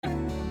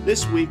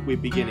This week we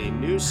begin a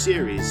new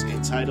series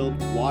entitled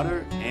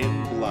Water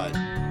and Blood.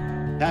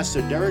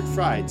 Pastor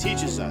Deryck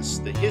teaches us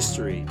the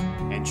history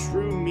and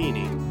true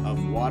meaning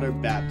of water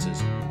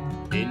baptism.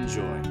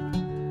 Enjoy.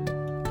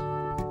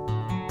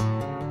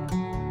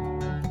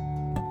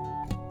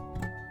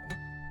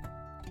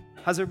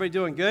 How's everybody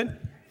doing? Good?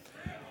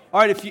 All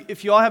right,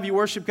 if you all have your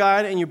worship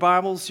guide and your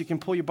Bibles, you can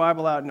pull your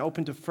Bible out and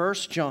open to 1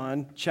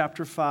 John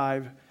chapter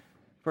 5,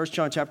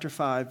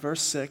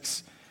 verse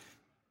 6.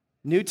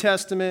 New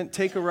Testament,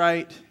 take a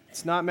right.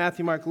 It's not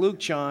Matthew, Mark, Luke,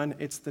 John.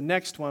 It's the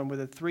next one where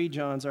the three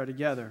Johns are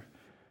together.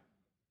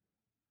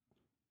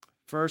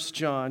 1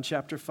 John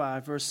chapter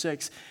 5, verse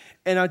 6.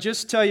 And I'll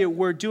just tell you,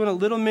 we're doing a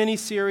little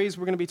mini-series.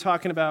 We're going to be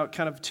talking about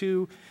kind of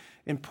two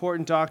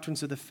important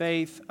doctrines of the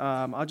faith.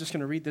 I'm just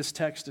going to read this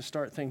text to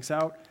start things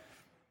out.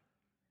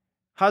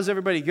 How's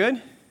everybody?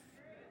 Good?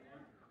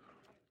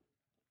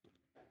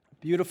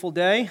 Beautiful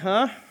day,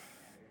 huh?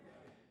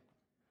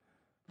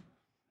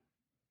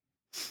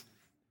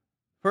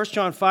 1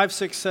 John 5,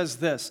 6 says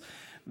this,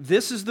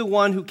 "This is the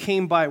one who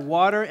came by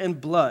water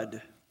and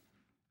blood,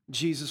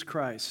 Jesus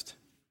Christ.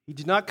 He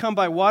did not come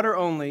by water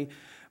only,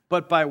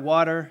 but by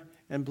water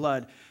and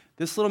blood."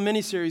 This little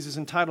mini-series is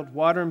entitled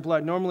Water and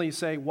Blood. Normally you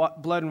say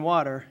blood and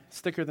water. It's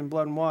thicker than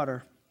blood and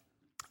water.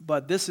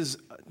 But this is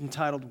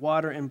entitled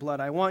Water and Blood.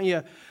 I want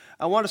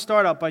to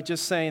start out by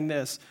just saying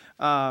this.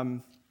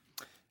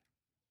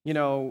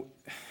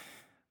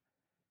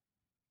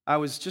 I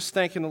was just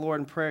thanking the Lord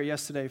in prayer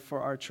yesterday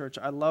for our church.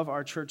 I love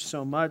our church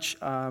so much,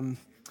 and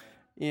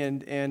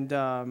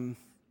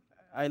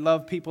I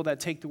love people that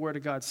take the Word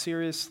of God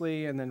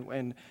seriously,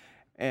 and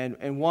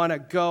want to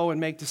go and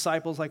make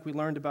disciples, like we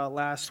learned about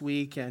last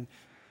week. And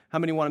how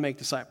many want to make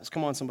disciples?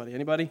 Come on, somebody.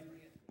 Anybody?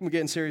 We're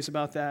getting serious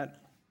about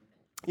that.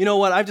 You know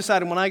what? I've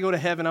decided when I go to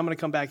heaven, I'm going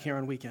to come back here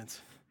on weekends.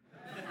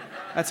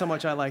 That's how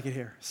much I like it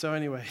here. So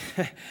anyway,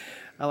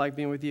 I like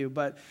being with you,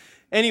 but.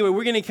 Anyway,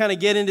 we're going to kind of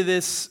get into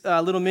this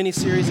little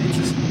mini-series.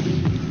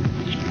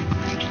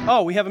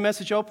 Oh, we have a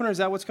message opener? Is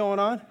that what's going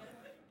on?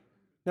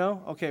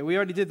 No? Okay, we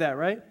already did that,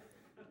 right?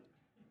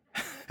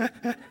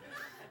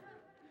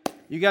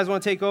 You guys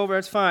want to take over?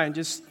 That's fine.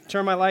 Just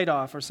turn my light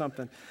off or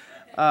something.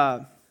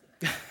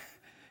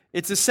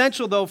 It's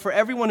essential, though, for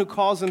everyone who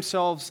calls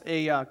themselves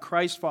a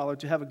Christ follower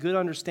to have a good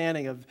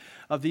understanding of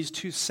these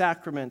two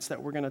sacraments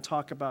that we're going to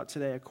talk about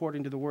today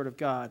according to the Word of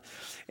God.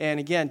 And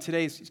again,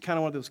 today's kind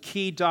of one of those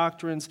key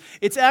doctrines.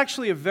 It's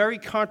actually a very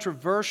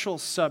controversial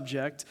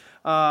subject.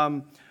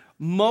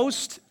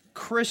 Most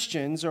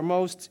Christians, or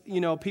most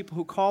people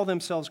who call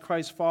themselves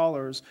Christ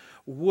followers,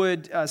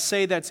 would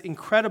say that's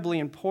incredibly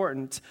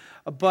important,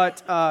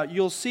 but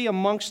you'll see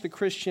amongst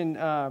Christian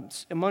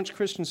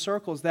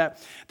circles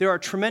that there are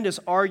tremendous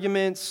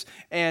arguments,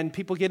 and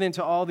people get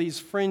into all these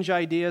fringe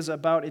ideas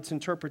about its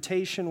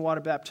interpretation,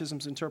 water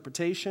baptism's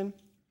interpretation.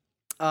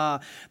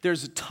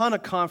 There's a ton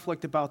of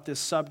conflict about this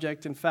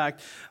subject. In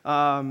fact,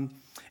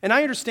 and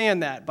I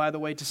understand that, by the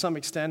way, to some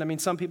extent. I mean,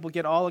 some people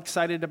get all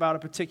excited about a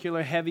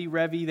particular heavy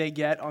revy they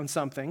get on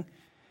something,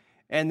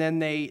 and then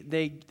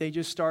they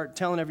just start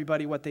telling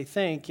everybody what they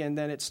think, and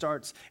then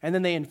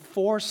they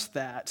enforce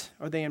that,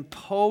 or they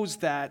impose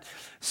that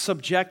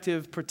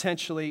subjective,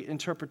 potentially,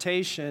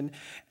 interpretation,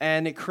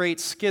 and it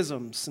creates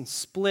schisms and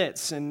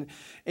splits, and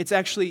it's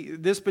actually,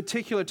 this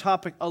particular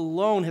topic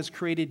alone has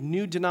created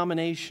new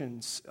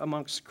denominations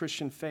amongst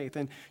Christian faith,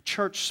 and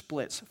church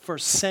splits for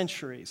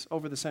centuries,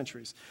 over the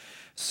centuries.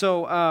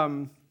 So,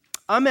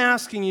 I'm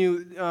asking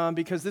you,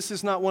 because this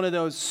is not one of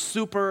those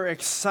super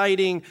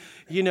exciting,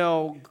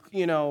 felt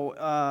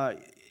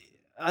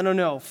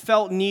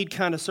need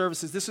kind of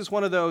services. This is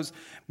one of those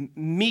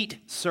meat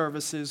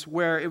services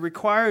where it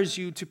requires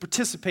you to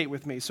participate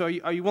with me. So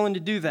are you willing to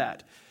do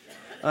that?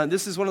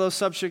 This is one of those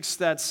subjects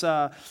that's,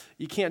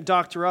 you can't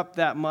doctor up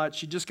that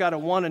much. You just got to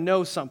want to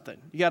know something.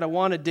 You got to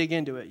want to dig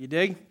into it. You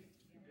dig?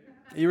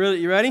 You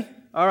ready?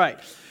 All right.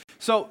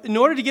 So in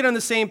order to get on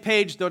the same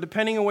page, though,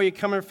 depending on where you're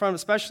coming from,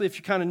 especially if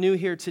you're kind of new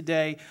here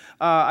today,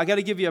 I got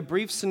to give you a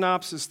brief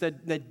synopsis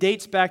that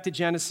dates back to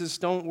Genesis.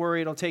 Don't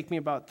worry, it'll take me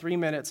about 3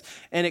 minutes.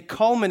 And it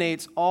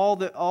culminates all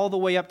the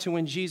way up to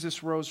when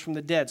Jesus rose from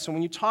the dead. So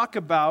when you talk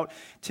about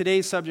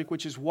today's subject,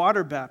 which is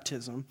water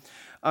baptism,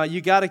 you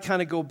got to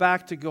kind of go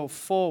back to go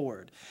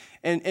forward.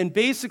 And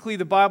basically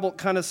the Bible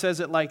kind of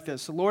says it like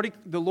this.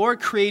 The Lord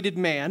created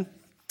man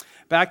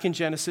back in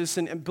Genesis.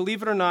 And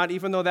believe it or not,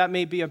 even though that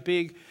may be a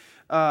big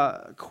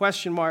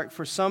question mark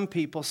for some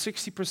people,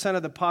 60%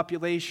 of the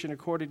population,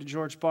 according to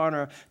George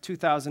Barna,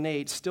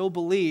 2008, still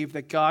believe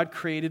that God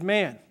created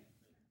man.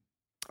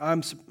 I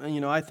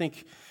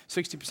think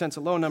 60% is a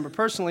low number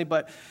personally,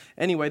 but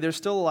anyway, there's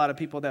still a lot of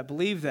people that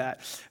believe that.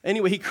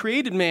 Anyway, he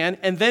created man,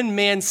 and then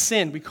man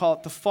sinned. We call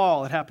it the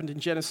fall. It happened in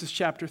Genesis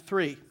chapter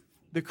 3.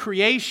 The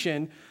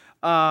creation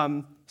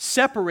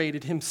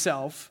separated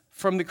himself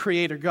from the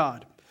Creator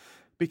God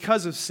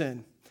because of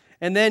sin.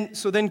 And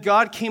then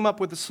God came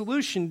up with a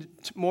solution,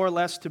 more or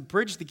less, to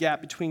bridge the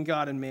gap between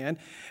God and man,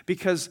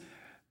 because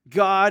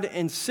God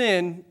and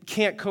sin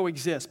can't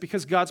coexist,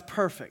 because God's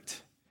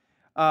perfect.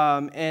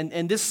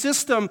 And this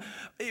system,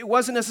 it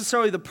wasn't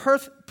necessarily the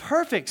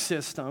perfect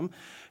system,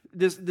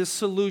 this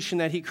solution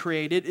that he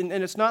created. And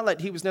it's not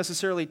that he was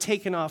necessarily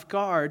taken off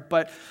guard,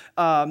 but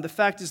the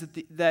fact is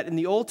that in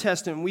the Old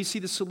Testament, we see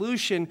the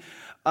solution,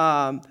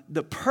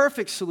 the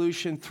perfect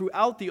solution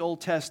throughout the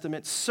Old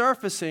Testament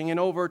surfacing in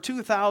over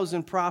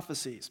 2,000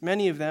 prophecies,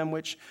 many of them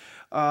which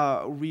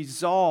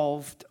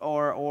resolved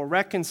or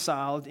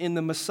reconciled in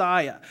the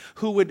Messiah,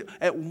 who would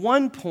at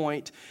one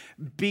point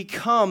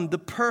become the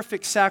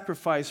perfect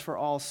sacrifice for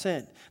all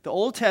sin. The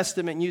Old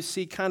Testament, you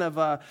see kind of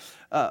a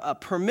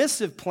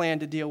permissive plan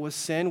to deal with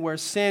sin, where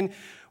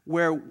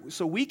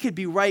so we could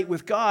be right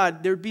with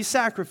God, there'd be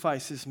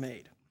sacrifices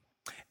made.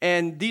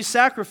 And these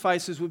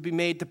sacrifices would be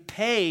made to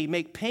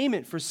make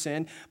payment for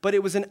sin, but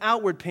it was an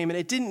outward payment.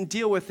 It didn't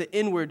deal with the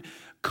inward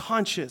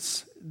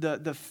conscience,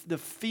 the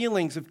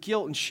feelings of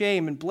guilt and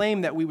shame and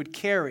blame that we would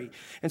carry.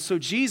 And so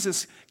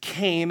Jesus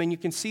came, and you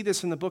can see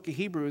this in the book of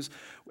Hebrews,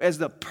 as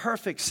the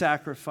perfect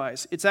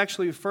sacrifice. It's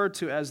actually referred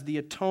to as the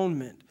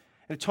atonement.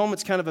 And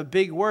atonement's kind of a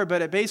big word,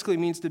 but it basically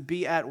means to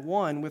be at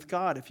one with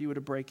God, if you were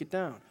to break it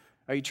down.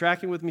 Are you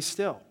tracking with me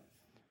still?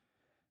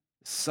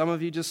 Some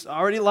of you just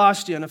already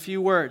lost you in a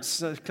few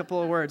words, a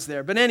couple of words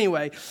there. But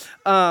anyway,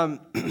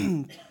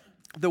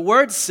 the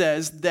word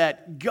says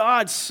that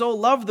God so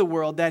loved the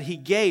world that he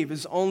gave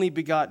his only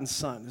begotten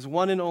Son, his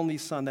one and only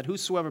Son, that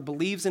whosoever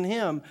believes in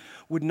him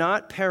would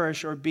not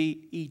perish or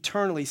be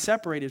eternally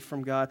separated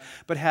from God,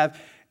 but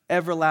have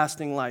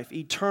everlasting life,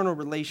 eternal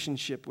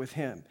relationship with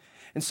him.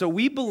 And so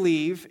we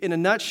believe, in a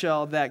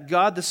nutshell, that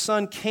God the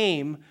Son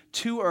came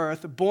to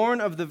earth, born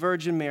of the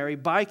Virgin Mary,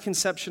 by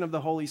conception of the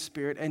Holy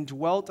Spirit, and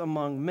dwelt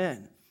among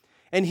men.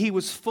 And he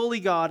was fully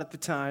God at the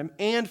time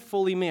and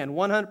fully man.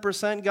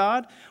 100%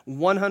 God,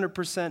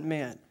 100%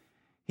 man.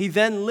 He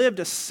then lived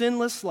a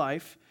sinless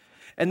life,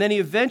 and then he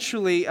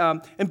eventually,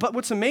 but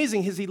what's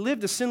amazing is he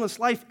lived a sinless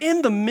life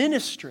in the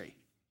ministry.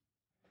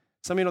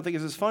 Some of you don't think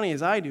it's as funny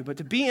as I do, but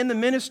to be in the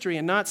ministry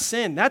and not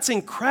sin, that's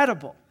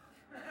incredible.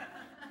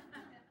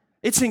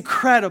 It's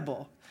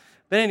incredible.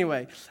 But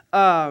anyway,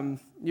 I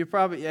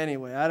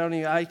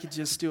could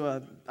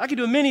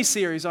do a mini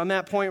series on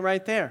that point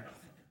right there.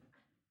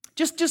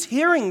 Just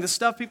hearing the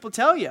stuff people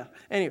tell you.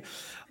 Anyway,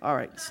 all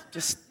right,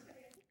 just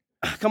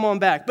come on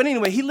back. But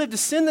anyway, he lived a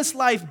sinless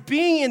life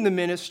being in the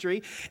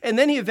ministry, and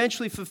then he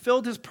eventually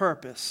fulfilled his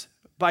purpose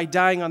by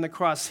dying on the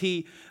cross.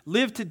 He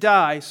lived to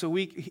die so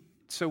we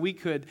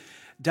could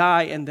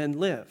die and then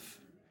live.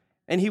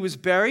 And he was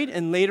buried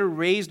and later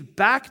raised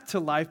back to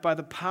life by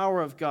the power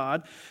of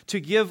God to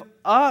give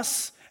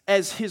us,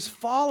 as his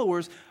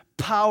followers,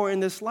 power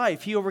in this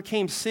life. He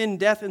overcame sin,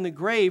 death, and the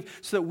grave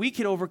so that we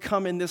could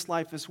overcome in this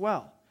life as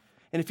well.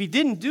 And if he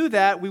didn't do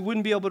that, we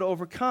wouldn't be able to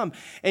overcome.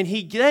 And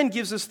he then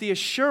gives us the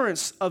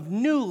assurance of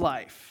new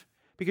life.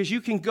 Because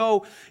you can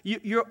go,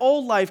 your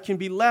old life can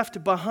be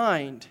left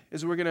behind,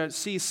 as we're going to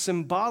see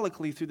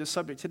symbolically through the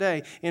subject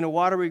today, in a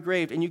watery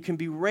grave, and you can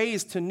be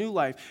raised to new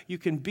life. You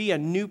can be a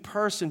new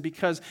person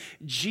because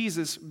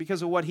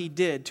of what he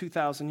did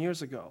 2,000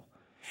 years ago.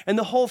 And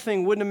the whole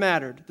thing wouldn't have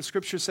mattered. The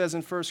scripture says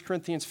in 1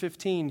 Corinthians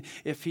 15,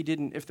 if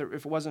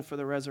it wasn't for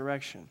the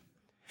resurrection.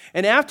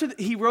 And after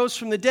he rose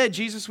from the dead,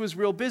 Jesus was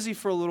real busy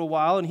for a little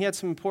while, and he had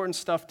some important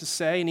stuff to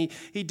say, and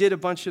he did a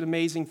bunch of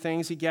amazing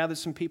things. He gathered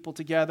some people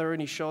together, and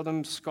he showed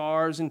them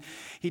scars, and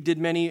he did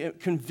many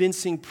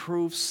convincing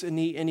proofs, and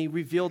he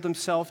revealed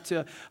himself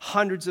to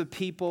hundreds of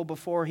people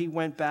before he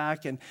went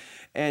back.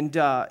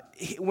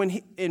 When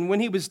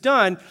he was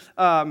done,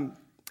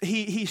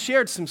 he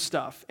shared some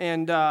stuff.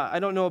 And I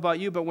don't know about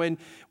you, but when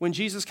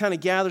Jesus kind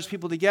of gathers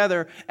people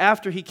together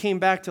after he came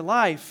back to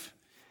life,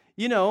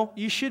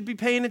 you should be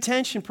paying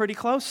attention pretty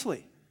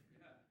closely.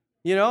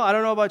 I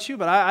don't know about you,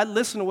 but I'd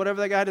listen to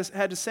whatever that guy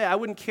had to say. I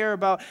wouldn't care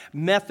about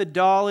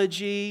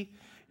methodology.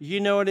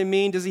 You know what I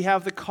mean? Does he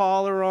have the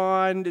collar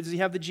on? Does he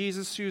have the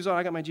Jesus shoes on?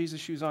 I got my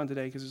Jesus shoes on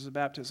today because it's a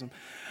baptism.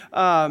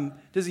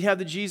 Does he have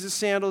the Jesus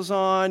sandals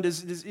on?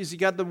 Is he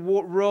got the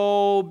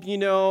robe?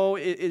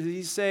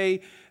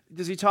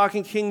 Does he talk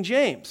in King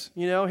James?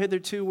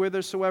 Hitherto,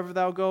 whithersoever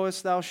thou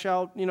goest, thou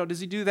shalt. Does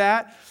he do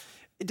that?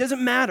 It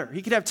doesn't matter.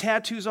 He could have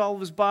tattoos all of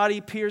his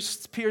body,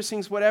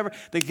 piercings, whatever.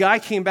 The guy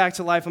came back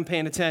to life. I'm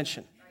paying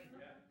attention.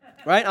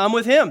 Right? I'm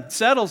with him.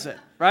 Settles it.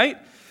 Right?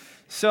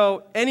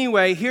 So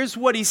anyway, here's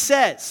what he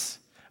says.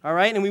 All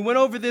right? And we went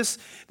over this.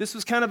 This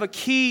was kind of a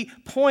key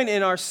point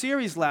in our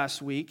series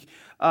last week.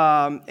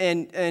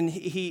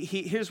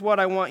 Here's what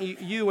I want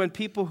you and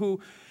people who,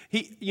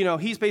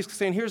 he's basically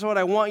saying, here's what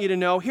I want you to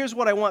know. Here's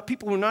what I want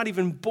people who are not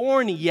even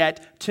born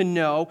yet to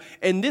know.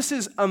 And this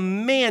is a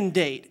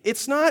mandate.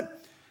 It's not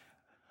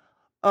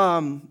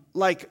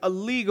like a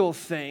legal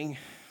thing,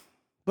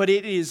 but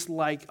it is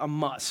like a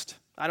must.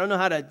 I don't know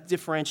how to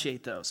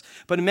differentiate those.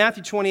 But in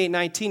Matthew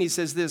 28:19, he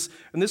says this,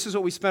 and this is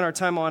what we spent our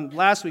time on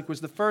last week,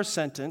 was the first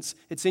sentence.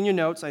 It's in your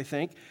notes, I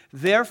think.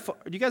 Therefore,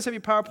 do you guys have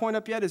your PowerPoint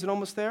up yet? Is it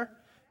almost there?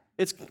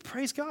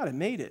 Praise God, it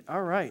made it.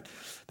 All right.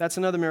 That's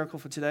another miracle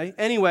for today.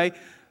 Anyway,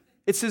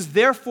 it says,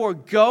 therefore,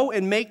 go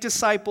and make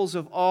disciples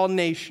of all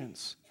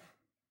nations.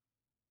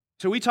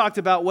 So we talked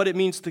about what it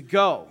means to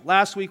go.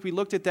 Last week we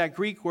looked at that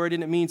Greek word,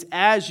 and it means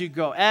as you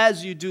go,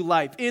 as you do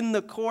life. In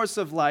the course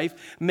of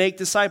life, make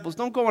disciples.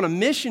 Don't go on a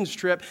missions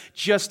trip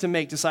just to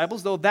make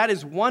disciples, though that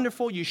is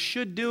wonderful. You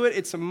should do it.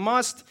 It's a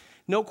must,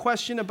 no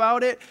question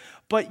about it.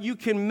 But you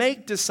can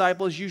make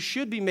disciples. You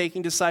should be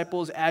making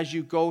disciples as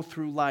you go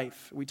through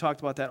life. We talked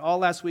about that all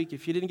last week.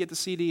 If you didn't get the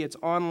CD, it's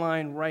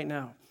online right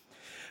now.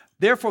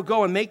 Therefore,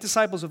 go and make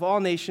disciples of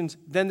all nations.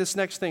 Then this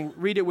next thing,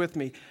 read it with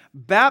me.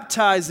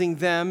 Baptizing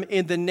them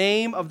in the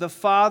name of the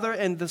Father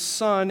and the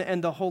Son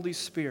and the Holy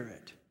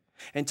Spirit,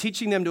 and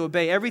teaching them to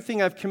obey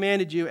everything I've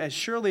commanded you, as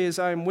surely as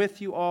I am with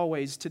you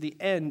always to the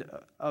end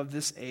of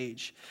this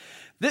age.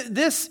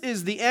 This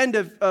is the end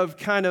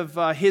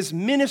of his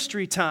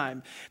ministry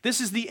time.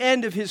 This is the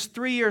end of his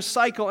 3-year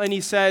cycle, and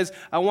he says,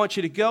 I want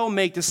you to go,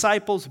 make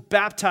disciples,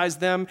 baptize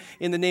them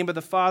in the name of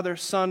the Father,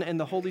 Son, and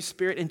the Holy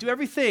Spirit, and do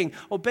everything,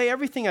 obey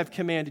everything I've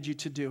commanded you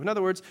to do. In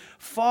other words,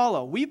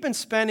 follow. We've been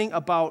spending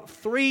about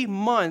 3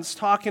 months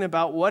talking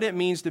about what it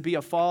means to be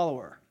a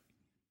follower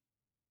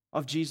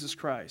of Jesus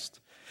Christ.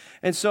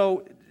 And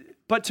so,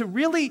 but to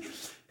really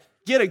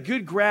get a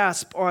good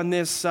grasp on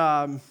this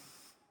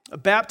a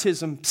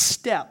baptism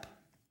step,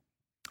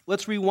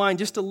 let's rewind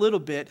just a little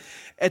bit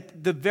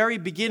at the very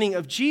beginning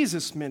of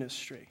Jesus'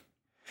 ministry.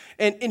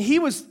 And he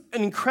was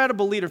an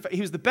incredible leader.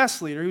 He was the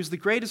best leader. He was the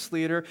greatest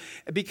leader,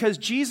 because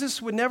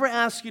Jesus would never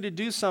ask you to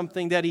do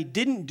something that he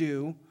didn't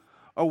do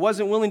or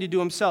wasn't willing to do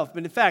himself.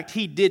 But in fact,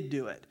 he did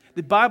do it.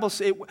 The Bible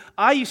says,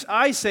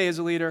 I say as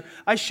a leader,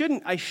 I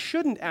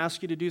shouldn't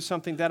ask you to do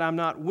something that I'm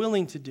not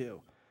willing to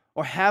do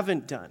or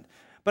haven't done.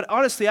 But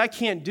honestly, I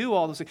can't do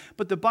all those things.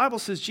 But the Bible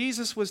says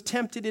Jesus was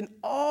tempted in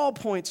all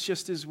points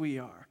just as we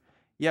are,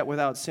 yet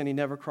without sin. He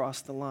never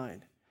crossed the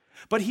line.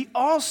 But he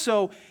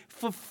also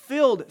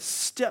fulfilled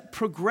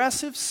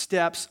progressive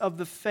steps of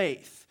the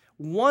faith.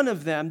 One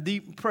of them,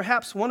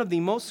 perhaps one of the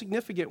most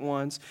significant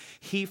ones,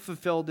 he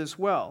fulfilled as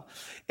well.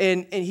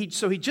 And he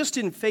just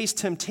didn't face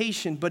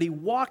temptation, but he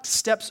walked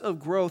steps of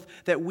growth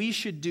that we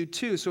should do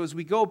too. So as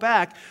we go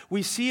back,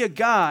 we see a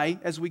guy,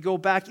 as we go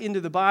back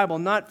into the Bible,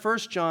 not 1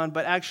 John,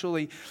 but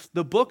actually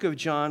the book of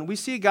John, we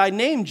see a guy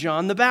named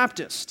John the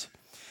Baptist.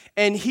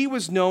 And he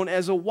was known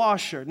as a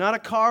washer, not a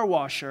car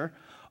washer,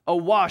 a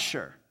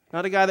washer.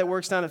 Not a guy that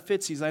works down at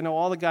Fitzy's. I know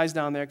all the guys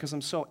down there because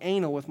I'm so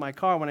anal with my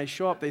car. When I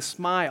show up, they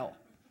smile.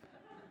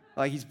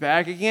 Like, he's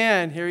back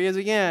again. Here he is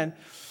again.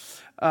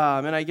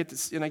 And I get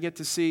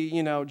to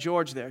see,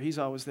 George there. He's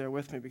always there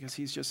with me because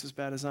he's just as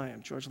bad as I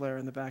am. George Lara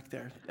in the back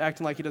there,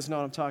 acting like he doesn't know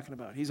what I'm talking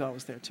about. He's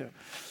always there too.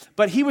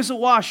 But he was a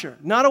washer,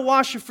 not a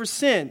washer for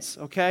sins,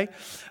 okay?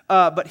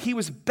 But he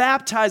was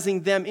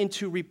baptizing them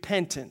into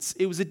repentance.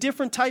 It was a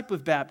different type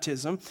of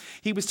baptism.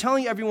 He was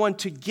telling everyone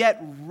to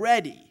get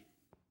ready.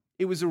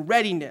 It was a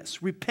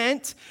readiness.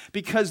 Repent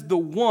because the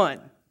one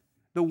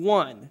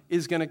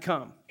is going to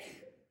come.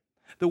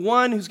 The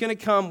one who's going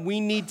to come, we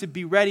need to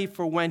be ready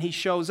for when he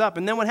shows up.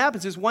 And then what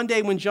happens is one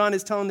day when John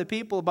is telling the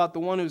people about the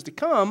one who's to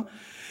come,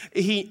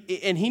 he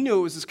knew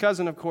it was his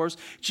cousin, of course.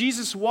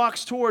 Jesus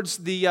walks towards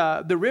the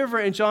river,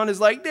 and John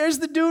is like, there's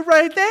the dude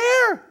right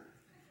there.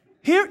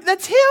 Here,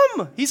 that's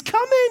him. He's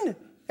coming.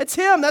 That's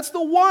him. That's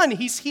the one.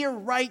 He's here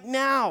right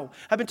now.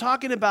 I've been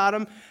talking about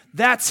him.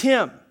 That's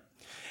him.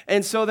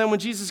 And so then when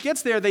Jesus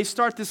gets there, they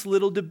start this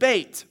little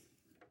debate.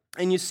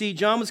 And you see,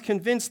 John was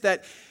convinced,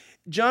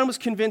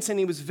 and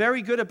he was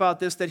very good about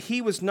this, that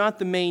he was not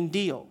the main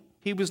deal.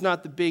 He was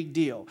not the big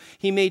deal.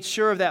 He made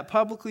sure of that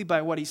publicly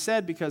by what he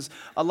said, because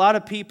a lot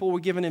of people were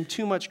giving him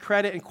too much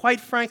credit. And quite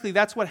frankly,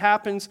 that's what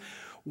happens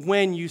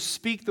when you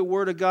speak the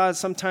word of God.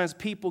 Sometimes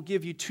people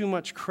give you too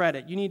much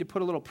credit. You need to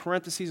put a little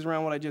parentheses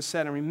around what I just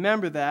said. And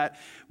remember that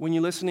when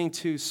you're listening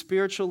to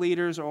spiritual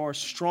leaders or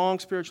strong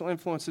spiritual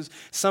influences,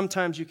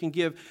 sometimes you can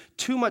give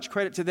too much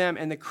credit to them,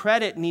 and the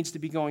credit needs to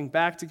be going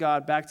back to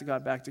God, back to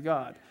God, back to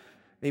God.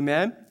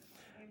 Amen?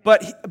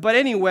 But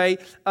anyway,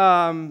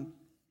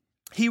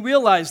 he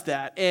realized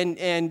that,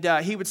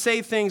 and he would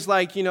say things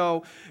like, you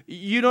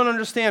don't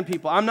understand,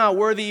 people. I'm not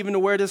worthy even to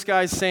wear this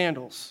guy's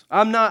sandals.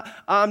 I'm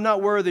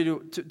not worthy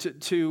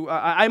to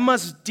I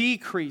must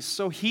decrease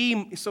so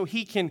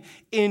he can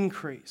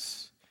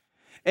increase.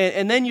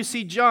 And then you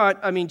see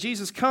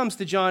Jesus comes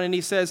to John and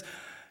he says,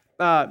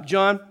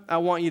 John, I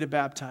want you to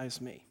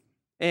baptize me.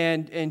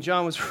 And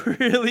John was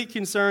really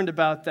concerned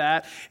about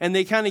that. And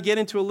they kind of get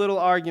into a little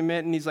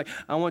argument. And he's like,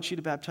 I want you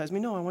to baptize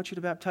me. No, I want you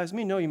to baptize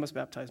me. No, you must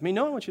baptize me.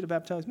 No, I want you to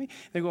baptize me.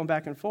 They're going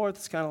back and forth.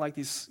 It's kind of like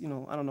these,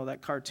 I don't know,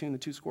 that cartoon, the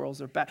two squirrels.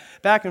 They're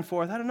back and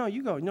forth. I don't know.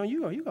 You go. No,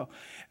 you go.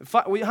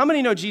 How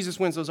many know Jesus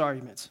wins those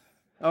arguments?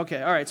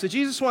 Okay, all right. So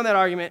Jesus won that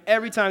argument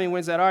every time he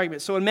wins that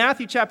argument. So in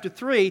Matthew chapter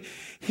 3,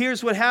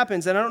 here's what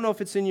happens. And I don't know if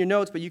it's in your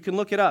notes, but you can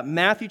look it up.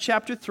 Matthew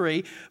chapter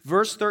 3,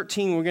 verse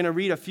 13. We're going to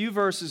read a few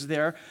verses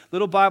there.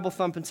 Little Bible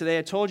thumping today.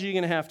 I told you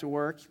you're going to have to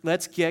work.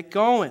 Let's get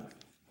going.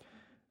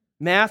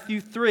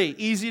 Matthew 3,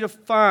 easy to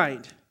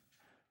find.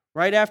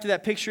 Right after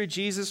that picture of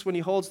Jesus when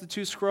he holds the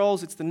two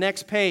scrolls, it's the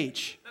next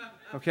page.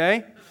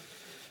 Okay?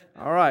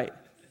 All right.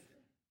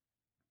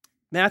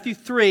 Matthew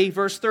 3,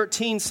 verse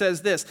 13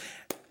 says this.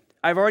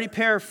 I've already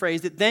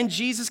paraphrased it. Then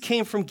Jesus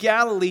came from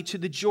Galilee to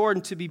the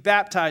Jordan to be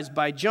baptized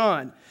by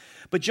John.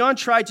 But John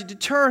tried to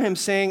deter him,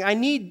 saying, I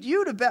need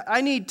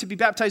to be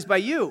baptized by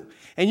you,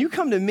 and you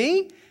come to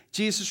me?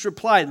 Jesus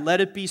replied,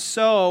 let it be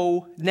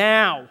so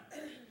now.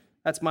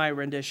 That's my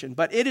rendition.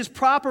 But it is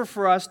proper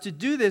for us to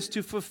do this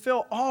to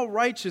fulfill all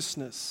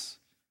righteousness.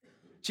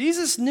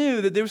 Jesus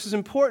knew that this was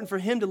important for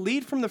him to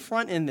lead from the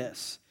front in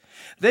this.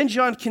 Then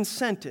John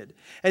consented.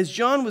 As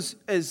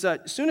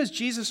soon as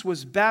Jesus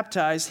was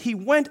baptized, he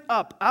went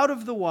up out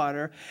of the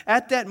water.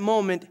 At that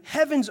moment,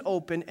 heavens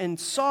opened, and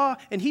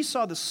he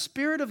saw the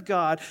Spirit of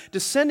God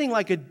descending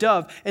like a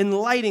dove and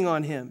lighting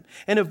on him.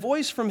 And a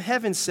voice from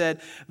heaven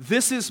said,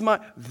 This is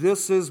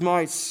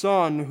my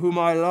Son whom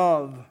I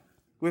love.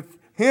 With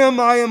him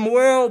I am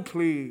well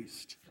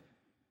pleased.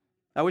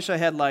 I wish I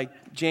had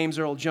like James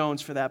Earl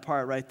Jones for that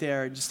part right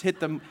there. Just hit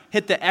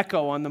the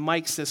echo on the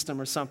mic system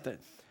or something.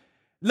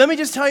 Let me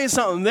just tell you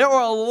something. There were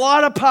a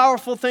lot of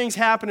powerful things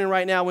happening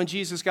right now when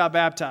Jesus got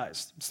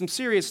baptized. Some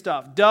serious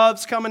stuff.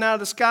 Doves coming out of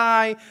the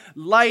sky,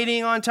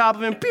 lighting on top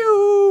of him.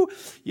 Pew!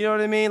 You know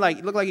what I mean? Like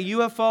it looked like a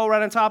UFO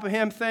right on top of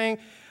him thing.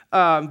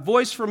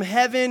 Voice from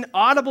heaven,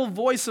 audible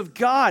voice of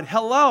God.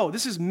 Hello.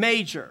 This is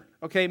major.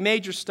 Okay,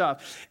 major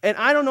stuff. And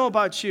I don't know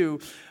about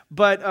you,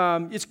 but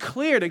it's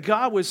clear that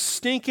God was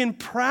stinking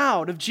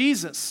proud of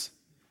Jesus.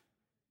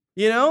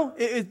 You know,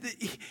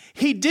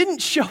 he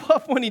didn't show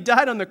up when he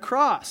died on the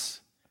cross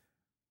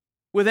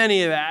with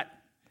any of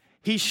that.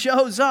 He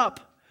shows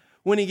up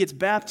when he gets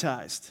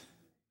baptized.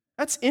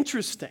 That's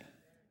interesting.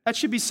 That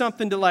should be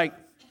something to like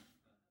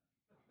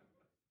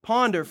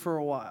ponder for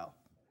a while,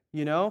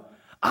 you know?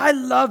 I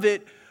love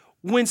it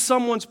when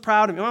someone's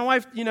proud of me. My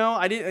wife, you know,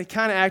 I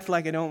kind of act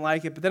like I don't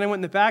like it, but then I went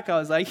in the back, I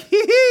was like,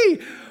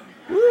 hee,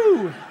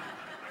 woo.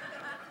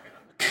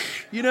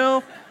 You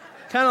know,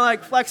 kind of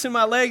like flexing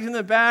my legs in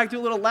the back, do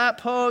a little lap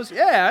pose.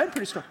 Yeah, I'm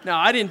pretty strong. No,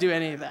 I didn't do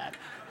any of that.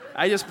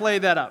 I just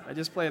played that up.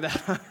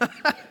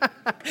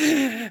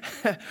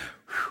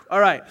 All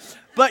right.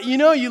 But you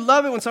know, you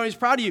love it when somebody's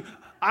proud of you.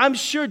 I'm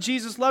sure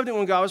Jesus loved it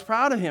when God was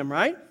proud of him,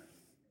 right?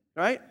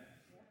 Right?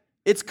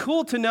 It's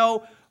cool to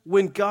know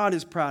when God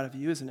is proud of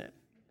you, isn't it?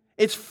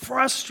 It's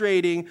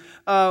frustrating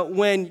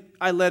when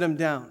I let him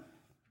down.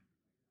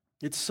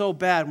 It's so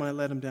bad when I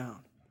let him down.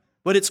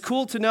 But it's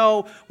cool to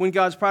know when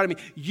God's proud of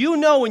me. You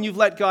know when you've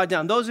let God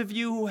down. Those of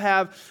you who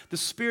have the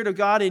Spirit of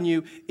God in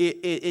you,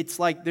 it's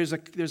like there's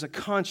a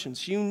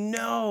conscience. You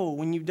know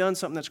when you've done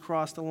something that's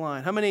crossed the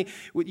line. How many,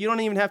 you don't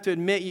even have to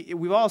admit,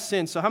 we've all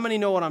sinned, so how many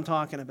know what I'm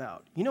talking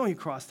about? You know you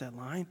crossed that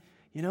line.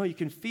 You know, you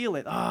can feel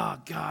it. Oh,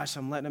 gosh,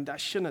 I'm letting him down. I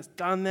shouldn't have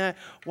done that.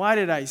 Why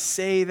did I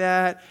say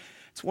that?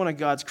 It's one of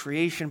God's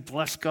creation.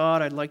 Bless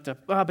God. I'd like to,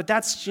 but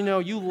that's, you know,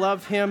 you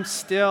love him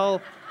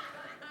still.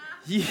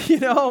 You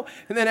know,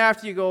 and then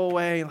after you go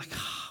away, like,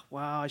 oh,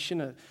 wow, I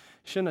shouldn't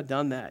have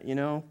done that, you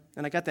know.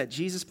 And I got that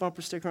Jesus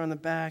bumper sticker on the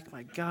back.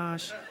 My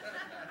gosh,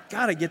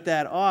 got to get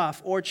that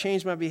off or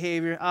change my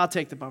behavior. I'll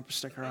take the bumper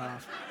sticker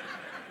off.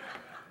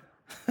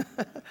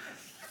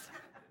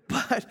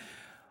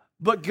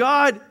 But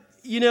God,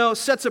 you know,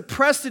 sets a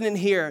precedent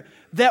here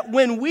that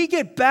when we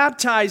get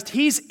baptized,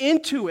 he's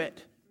into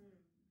it.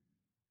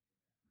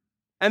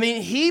 I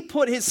mean, he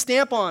put his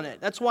stamp on it.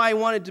 That's why I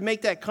wanted to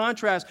make that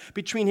contrast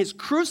between his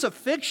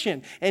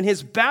crucifixion and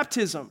his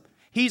baptism.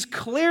 He's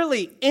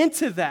clearly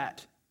into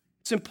that.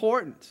 It's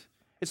important.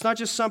 It's not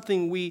just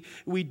something we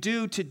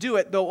do to do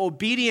it, though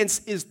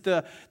obedience is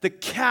the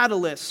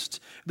catalyst,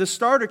 the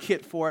starter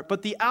kit for it,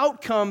 but the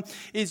outcome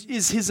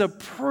is his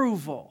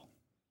approval.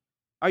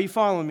 Are you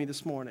following me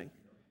this morning?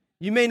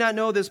 You may not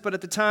know this, but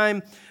at this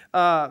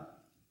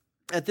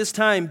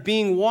time,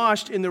 being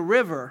washed in the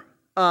river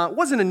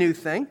wasn't a new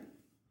thing.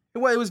 It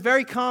was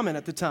very common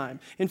at the time.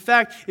 In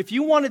fact, if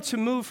you wanted to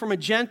move from a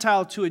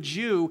Gentile to a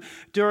Jew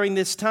during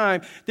this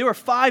time, there were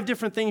 5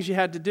 different things you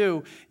had to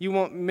do. You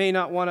may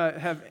not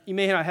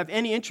have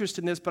any interest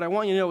in this, but I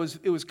want you to know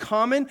it was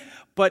common,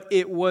 but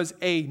it was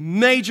a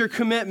major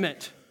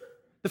commitment.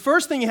 The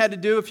first thing you had to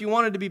do if you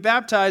wanted to be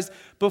baptized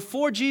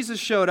before Jesus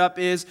showed up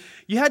is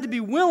you had to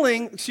be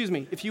willing,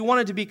 if you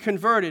wanted to be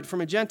converted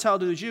from a Gentile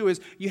to a Jew,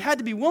 is you had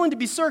to be willing to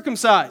be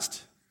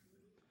circumcised.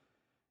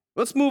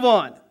 Let's move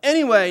on.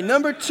 Anyway,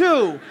 number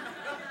 2.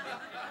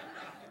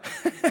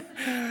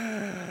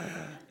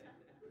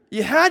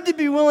 You had to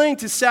be willing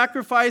to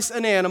sacrifice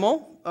an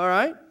animal, all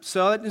right?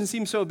 So that didn't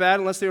seem so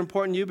bad unless they were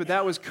important to you, but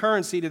that was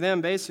currency to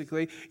them,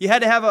 basically. You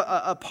had to have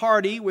a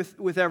party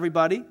with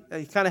everybody.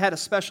 You kind of had a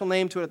special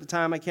name to it at the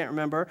time. I can't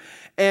remember.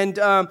 And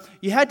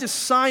you had to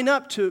sign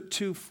up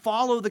to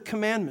follow the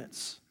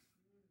commandments,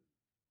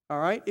 all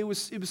right? It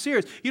was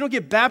serious. You don't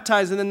get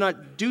baptized and then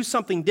not do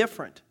something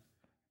different.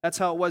 That's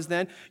how it was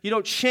then. You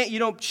don't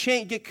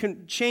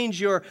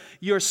change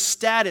your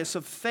status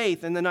of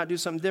faith and then not do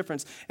something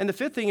different. And the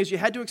 5th thing is you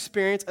had to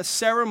experience a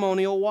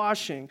ceremonial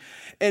washing.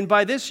 And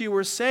by this you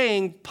were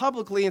saying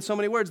publicly in so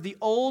many words, the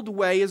old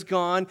way is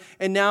gone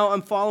and now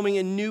I'm following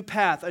a new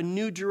path, a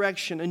new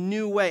direction, a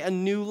new way, a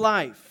new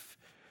life.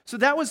 So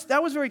that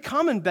was very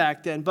common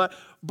back then. But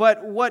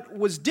what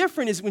was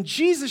different is when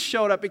Jesus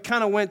showed up, it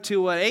kind of went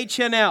to an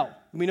HNL.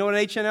 We know what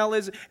an HNL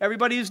is.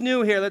 Everybody who's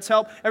new here, let's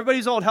help. Everybody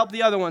who's old, help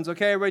the other ones,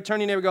 okay? Everybody turn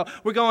to your neighbor, go,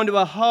 we're going to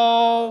a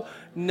whole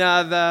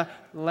nother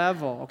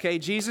level, okay?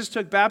 Jesus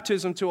took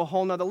baptism to a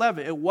whole nother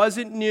level. It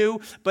wasn't new,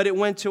 but it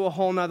went to a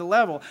whole nother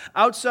level.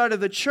 Outside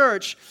of the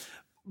church,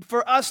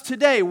 for us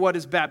today, what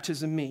does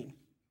baptism mean?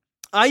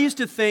 I used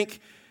to think,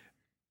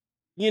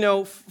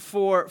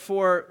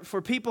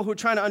 for people who are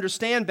trying to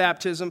understand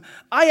baptism,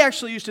 I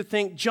actually used to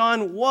think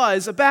John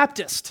was a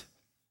Baptist.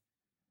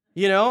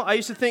 I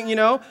used to think,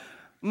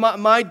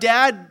 my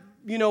dad,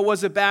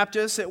 was a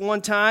Baptist at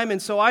one time,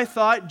 and so I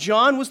thought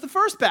John was the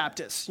first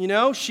Baptist.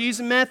 She's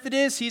a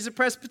Methodist, he's a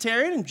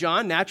Presbyterian, and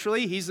John,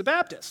 naturally, he's a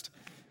Baptist.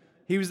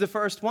 He was the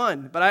first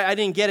one, but I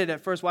didn't get it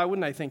at first. Why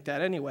wouldn't I think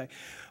that anyway?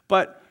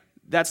 But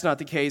that's not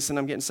the case, and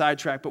I'm getting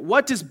sidetracked. But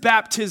what does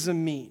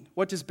baptism mean?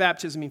 What does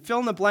baptism mean? Fill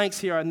in the blanks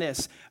here on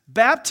this.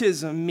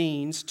 Baptism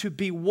means to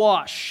be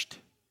washed.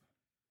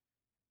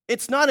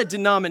 It's not a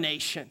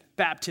denomination,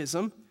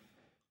 baptism.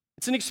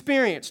 It's an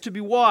experience, to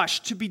be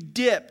washed, to be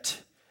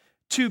dipped,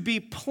 to be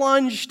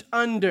plunged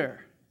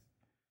under,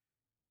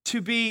 to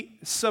be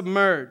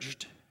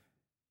submerged.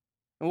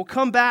 And we'll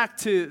come back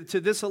to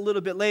this a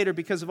little bit later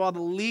because of all the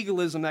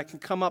legalism that can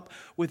come up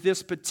with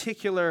this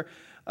particular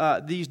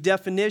these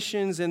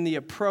definitions and the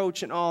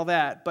approach and all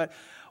that. But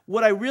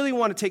what I really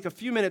want to take a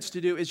few minutes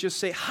to do is just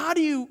say, how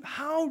do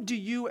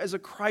you as a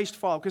Christ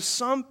follower, because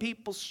some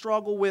people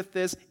struggle with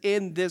this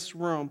in this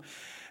room,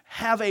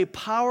 have a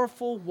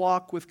powerful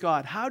walk with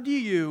God? How do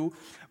you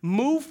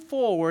move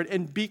forward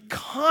and be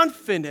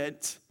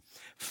confident,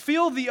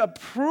 feel the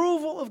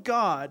approval of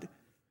God,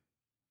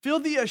 feel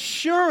the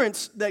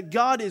assurance that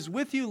God is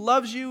with you,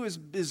 loves you,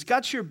 has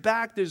got your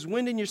back, there's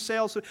wind in your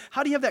sails? So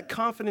how do you have that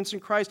confidence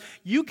in Christ?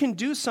 You can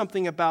do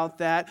something about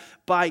that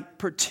by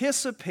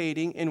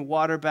participating in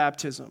water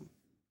baptism.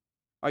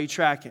 Are you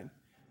tracking?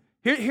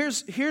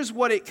 Here's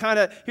what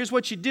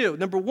you do.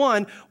 Number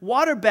one,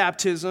 water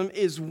baptism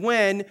is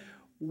when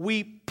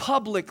we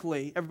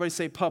publicly, everybody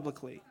say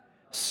publicly,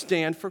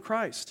 stand for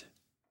Christ.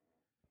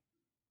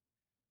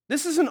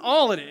 This isn't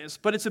all it is,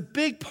 but it's a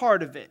big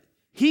part of it.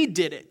 He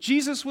did it.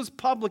 Jesus was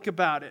public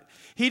about it.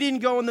 He didn't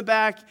go in the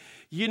back,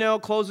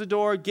 close the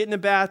door, get in the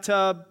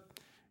bathtub,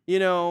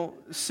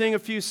 sing a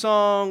few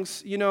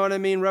songs,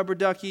 rubber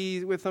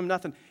ducky with him,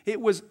 nothing. He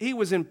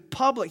was in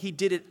public. He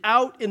did it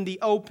out in the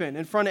open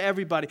in front of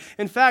everybody.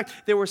 In fact,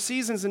 there were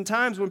seasons and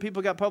times when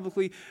people got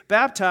publicly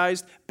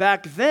baptized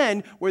back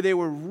then where they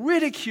were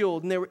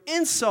ridiculed and they were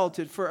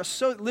insulted for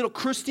little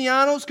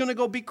Cristianos going to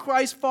go be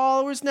Christ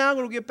followers now,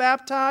 going to get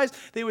baptized.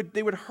 They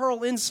would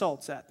hurl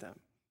insults at them.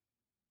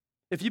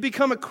 If you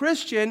become a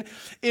Christian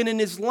in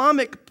an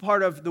Islamic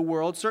part of the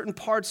world, certain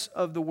parts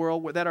of the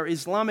world that are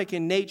Islamic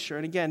in nature,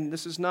 and again,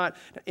 this is not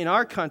in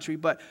our country,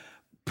 but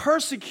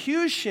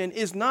persecution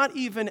is not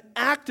even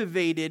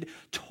activated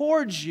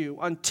towards you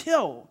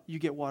until you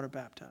get water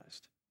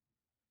baptized.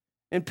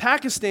 In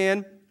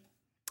Pakistan,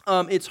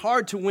 it's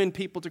hard to win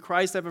people to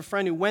Christ. I have a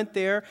friend who went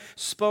there,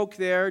 spoke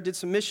there, did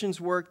some missions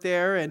work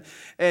there, and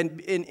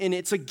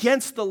it's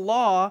against the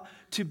law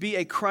to be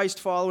a Christ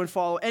follower and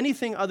follow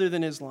anything other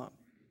than Islam.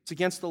 It's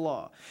against the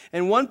law.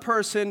 And one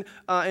person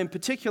in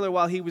particular,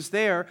 while he was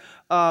there,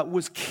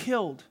 was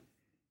killed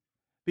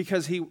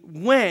because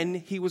when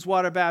he was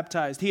water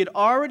baptized. He had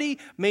already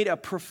made a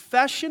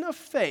profession of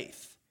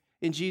faith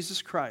in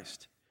Jesus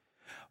Christ.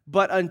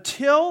 But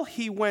until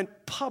he went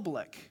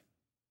public,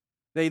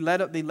 they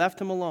left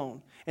him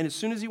alone. And as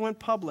soon as he went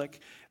public,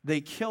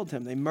 they killed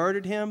him. They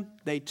murdered him.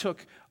 They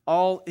took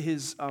all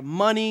his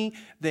money.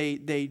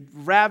 They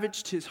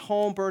ravaged his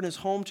home, burned his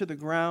home to the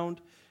ground.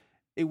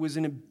 It was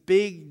a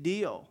big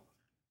deal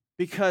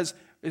because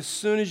as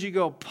soon as you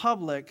go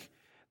public,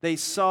 they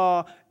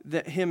saw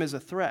him as a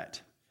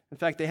threat. In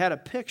fact, they had a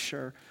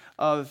picture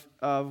of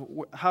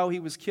how he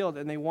was killed,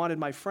 and they wanted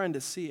my friend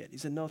to see it. He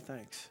said, "No,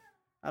 thanks.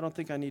 I don't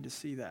think I need to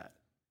see that."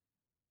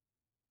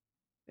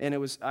 And it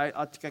was I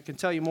can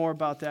tell you more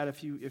about that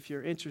if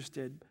you're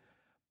interested.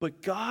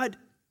 But God,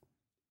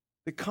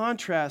 the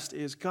contrast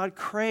is God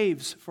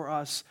craves for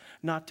us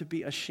not to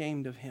be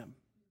ashamed of Him.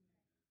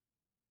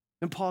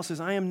 And Paul says,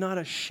 "I am not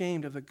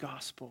ashamed of the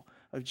gospel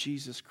of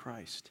Jesus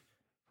Christ,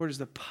 for it is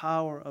the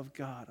power of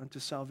God unto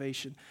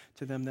salvation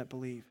to them that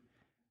believe."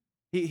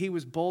 He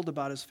was bold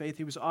about his faith.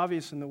 He was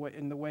obvious in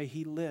the way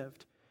he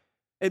lived.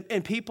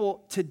 And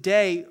people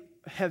today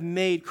have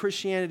made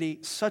Christianity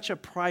such a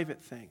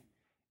private thing,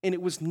 and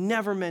it was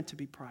never meant to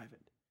be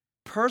private.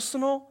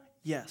 Personal,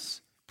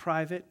 yes.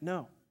 Private,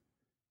 no.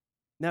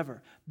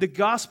 Never. The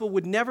gospel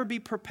would never be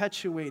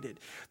perpetuated.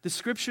 The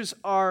scriptures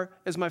are,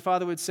 as my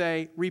father would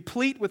say,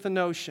 replete with the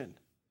notion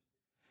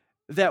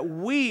that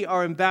we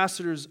are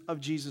ambassadors of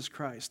Jesus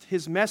Christ,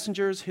 His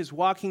messengers, His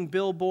walking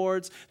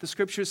billboards. The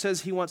scripture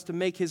says He wants to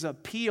make His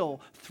appeal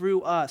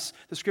through us.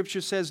 The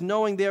scripture says,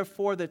 knowing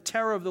therefore the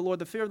terror of the Lord,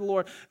 the fear of the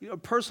Lord, a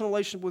personal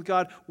relationship with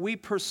God, we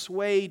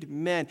persuade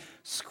men.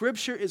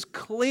 Scripture is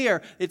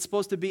clear. It's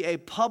supposed to be a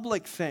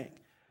public thing.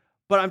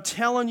 But I'm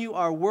telling you,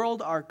 our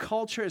world, our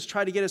culture is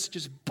trying to get us to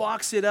just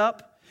box it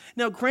up.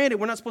 Now, granted,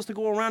 we're not supposed to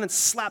go around and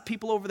slap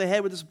people over the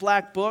head with this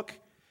black book,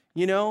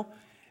 you know.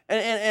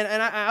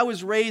 And I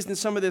was raised in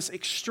some of this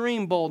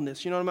extreme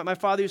boldness. You know, my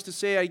father used to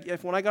say,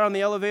 when I got on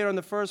the elevator on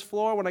the first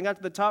floor, when I got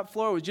to the top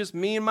floor, it was just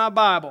me and my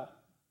Bible.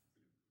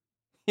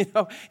 You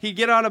know, he'd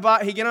get on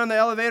the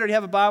elevator, he'd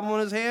have a Bible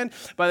in his hand.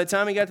 By the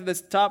time he got to the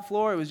top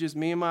floor, it was just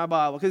me and my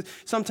Bible. Because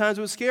sometimes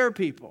it would scare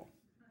people.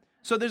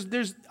 So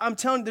I'm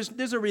telling you,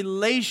 there's a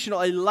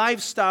relational, a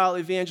lifestyle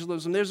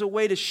evangelism. There's a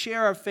way to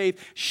share our faith,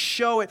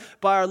 show it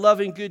by our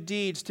loving good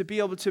deeds, to be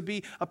able to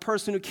be a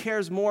person who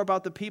cares more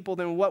about the people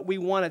than what we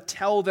want to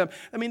tell them.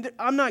 I mean,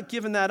 I'm not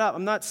giving that up.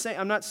 I'm not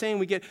saying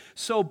we get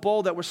so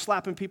bold that we're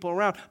slapping people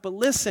around. But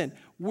listen,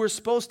 we're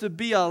supposed to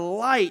be a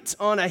light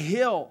on a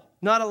hill,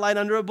 not a light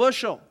under a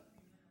bushel.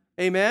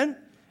 Amen?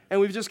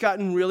 And we've just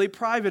gotten really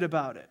private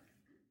about it.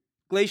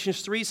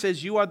 Galatians 3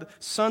 says, you are the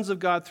sons of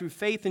God through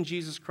faith in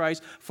Jesus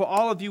Christ. For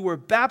all of you were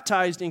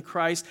baptized in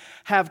Christ,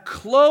 have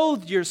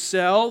clothed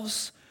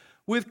yourselves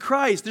with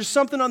Christ. There's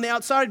something on the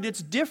outside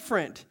that's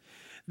different.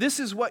 This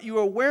is what you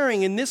are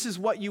wearing, and this is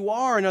what you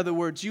are. In other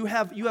words, you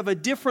have a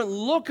different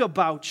look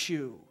about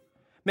you.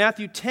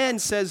 Matthew 10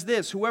 says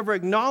this, whoever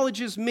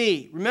acknowledges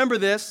me, remember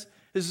this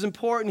is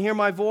important, hear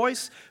my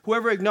voice.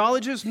 Whoever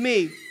acknowledges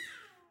me,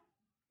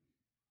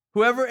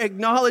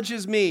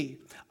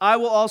 I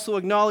will also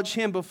acknowledge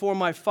him before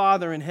my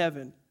Father in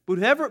heaven.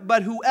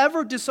 But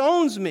whoever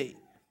disowns me,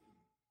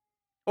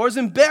 or is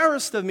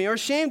embarrassed of me, or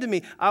ashamed of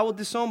me, I will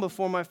disown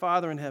before my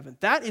Father in heaven.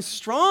 That is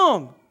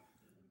strong.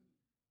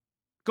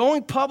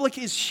 Going public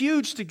is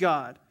huge to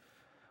God.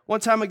 One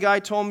time a guy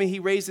told me he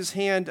raised his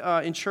hand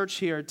in church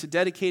here to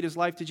dedicate his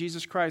life to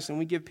Jesus Christ, and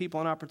we give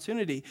people an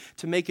opportunity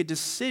to make a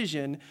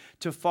decision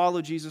to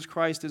follow Jesus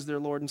Christ as their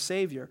Lord and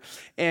Savior.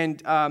 And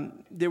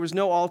there was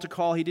no altar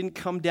call. He didn't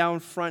come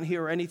down front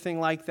here or anything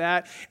like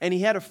that. And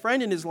he had a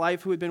friend in his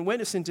life who had been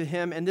witnessing to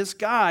him, and this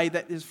guy,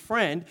 that his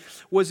friend,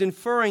 was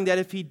inferring that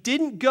if he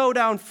didn't go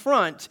down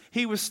front,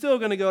 he was still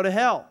going to go to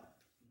hell.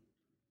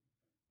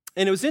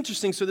 And it was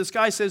interesting. So this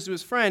guy says to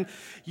his friend,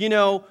 you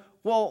know,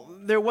 well,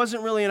 there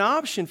wasn't really an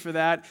option for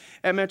that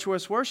at Metro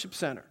West Worship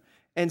Center.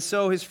 And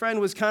so his friend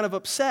was kind of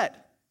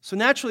upset. So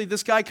naturally,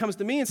 this guy comes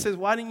to me and says,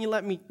 why didn't you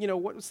let me,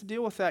 what's the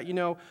deal with that? You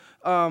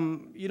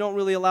don't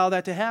really allow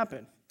that to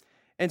happen.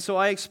 And so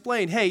I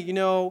explained, hey, you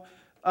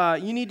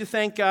need to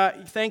thank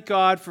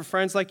God for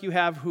friends like you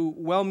have who,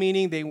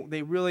 well-meaning,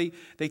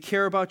 they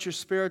care about your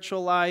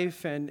spiritual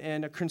life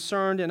and are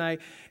concerned.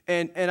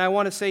 And I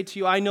want to say to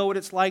you, I know what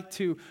it's like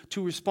to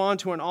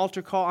respond to an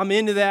altar call. I'm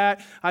into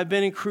that. I've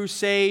been in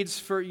crusades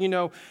for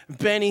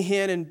Benny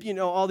Hinn and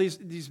all these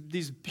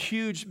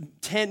huge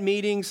tent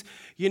meetings,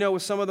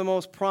 with some of the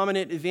most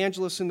prominent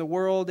evangelists in the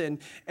world, and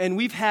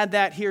we've had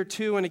that here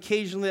too, and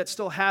occasionally that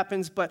still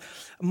happens. But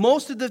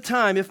most of the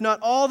time, if not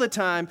all the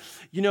time,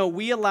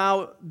 we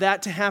allow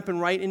that to happen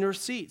right in our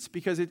seats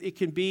because it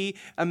can be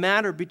a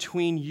matter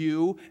between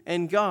you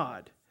and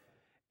God.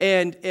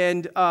 And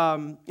in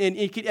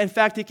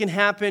fact, it can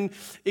happen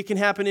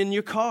in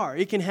your car.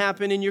 It can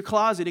happen in your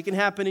closet. It can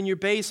happen in your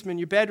basement,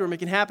 your bedroom. It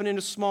can happen in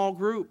a small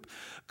group.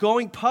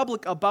 Going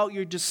public about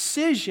your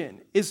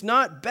decision is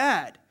not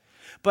bad.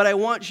 But I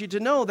want you to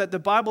know that the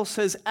Bible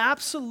says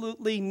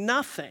absolutely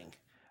nothing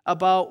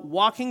about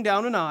walking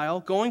down an aisle,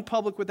 going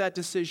public with that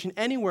decision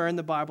anywhere in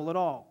the Bible at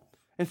all.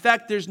 In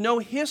fact, there's no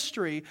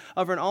history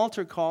of an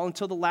altar call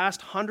until the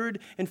last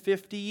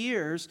 150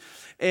 years.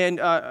 And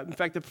in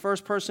fact, the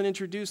first person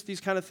introduced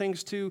these kind of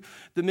things to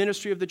the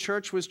ministry of the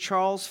church was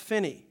Charles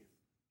Finney.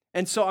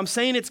 And so I'm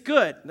saying it's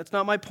good. That's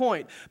not my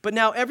point. But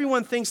now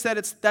everyone thinks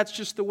that that's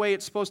just the way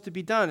it's supposed to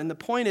be done. And the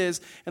point is,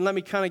 and let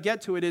me kind of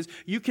get to it, is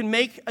you can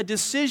make a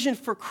decision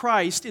for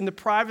Christ in the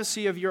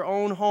privacy of your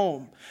own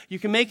home. You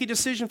can make a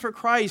decision for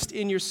Christ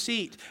in your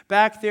seat,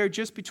 back there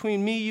just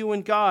between me, you,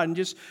 and God, and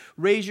just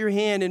raise your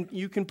hand and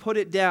you can put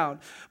it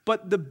down.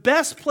 But the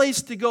best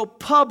place to go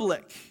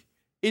public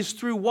is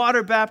through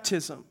water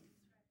baptism.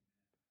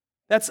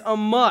 That's a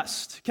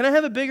must. Can I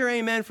have a bigger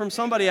amen from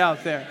somebody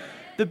out there?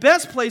 The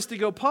best place to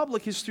go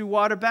public is through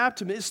water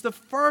baptism. It's the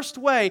first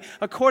way,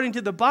 according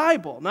to the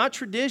Bible, not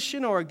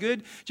tradition or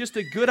just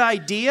a good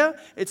idea.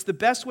 It's the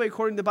best way,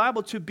 according to the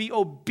Bible, to be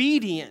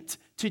obedient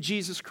to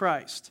Jesus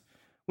Christ.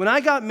 When I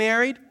got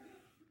married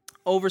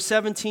over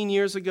 17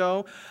 years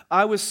ago,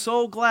 I was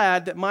so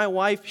glad that my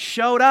wife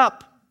showed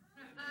up.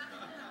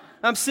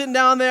 I'm sitting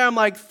down there, I'm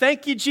like,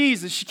 thank you,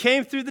 Jesus. She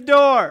came through the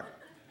door.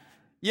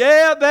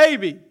 Yeah,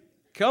 baby.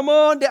 Come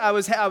on. I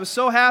was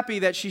so happy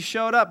that she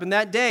showed up. And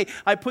that day,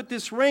 I put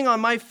this ring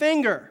on my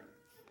finger.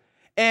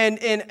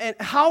 And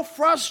how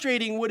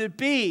frustrating would it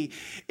be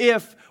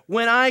if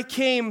when I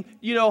came,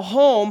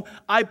 home,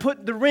 I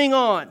put the ring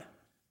on.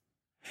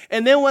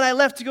 And then when I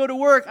left to go to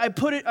work, I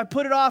put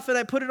it off and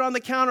I put it on the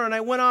counter and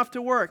I went off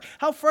to work.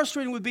 How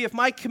frustrating would it be if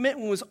my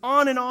commitment was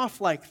on and off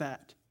like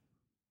that?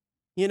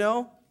 In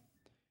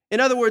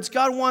other words,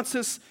 God wants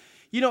us,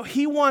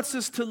 He wants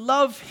us to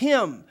love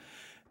Him.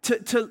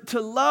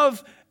 To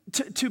love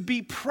to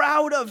be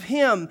proud of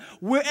him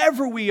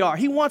wherever we are.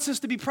 He wants us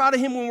to be proud of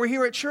him when we're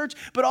here at church,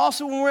 but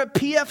also when we're at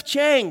P.F.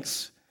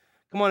 Chang's.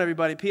 Come on,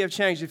 everybody, P.F.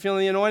 Chang's. You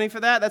feeling the anointing for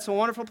that? That's a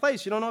wonderful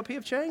place. You don't know what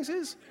P.F. Chang's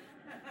is?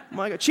 Oh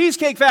my God.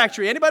 Cheesecake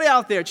Factory. Anybody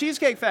out there?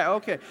 Cheesecake Factory.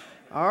 Okay.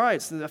 All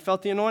right. So I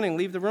felt the anointing.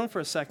 Leave the room for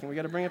a second. We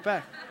got to bring it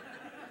back.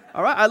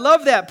 All right. I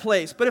love that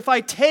place. But if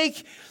I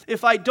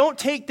don't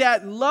take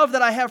that love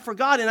that I have for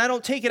God and I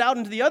don't take it out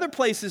into the other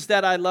places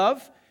that I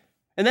love,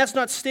 and that's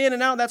not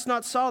standing out, that's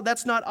not solid,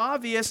 that's not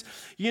obvious,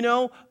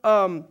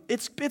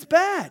 it's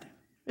bad.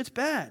 It's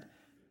bad.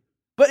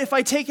 But if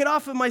I take it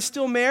off, am I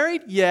still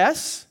married?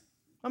 Yes,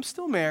 I'm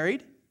still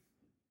married.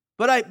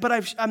 But I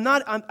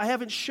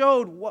haven't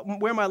showed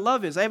where my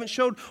love is. I haven't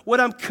showed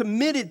what I'm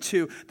committed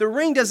to. The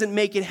ring doesn't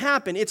make it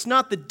happen. It's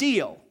not the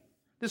deal.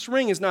 This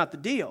ring is not the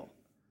deal.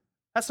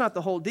 That's not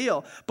the whole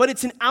deal. But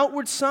it's an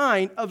outward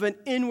sign of an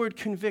inward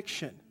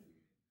conviction.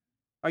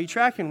 Are you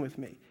tracking with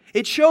me?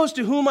 It shows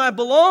to whom I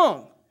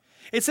belong.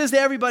 It says to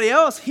everybody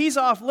else, he's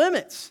off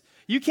limits.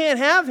 You can't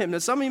have him. Now,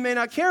 some of you may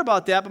not care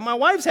about that, but my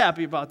wife's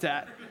happy about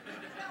that.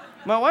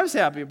 My wife's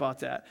happy about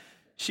that.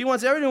 She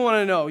wants everyone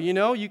to know,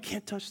 you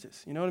can't touch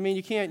this. You know what I mean?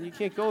 You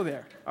can't go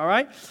there. All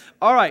right?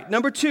 All right.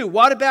 Number 2,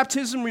 water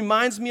baptism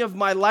reminds me of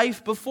my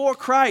life before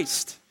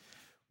Christ.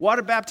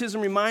 Water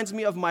baptism reminds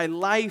me of my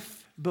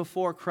life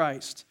before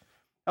Christ.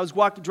 I was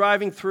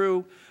driving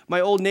through my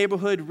old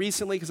neighborhood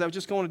recently because I was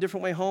just going a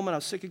different way home and I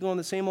was sick of going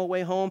the same old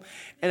way home.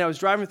 And I was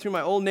driving through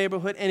my old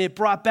neighborhood and it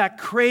brought back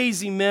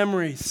crazy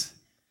memories.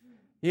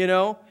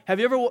 Have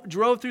you ever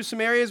drove through some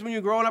areas when you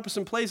were growing up or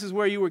some places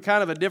where you were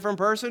kind of a different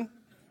person?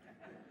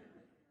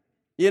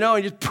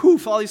 And just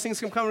poof, all these things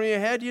come coming in your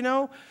head,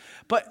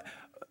 But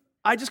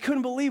I just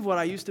couldn't believe what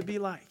I used to be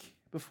like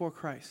before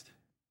Christ.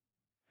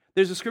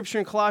 There's a scripture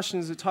in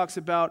Colossians that talks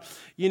about,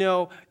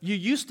 you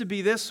used to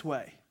be this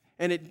way.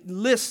 And it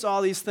lists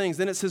all these things.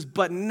 Then it says,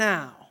 but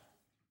now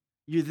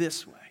you're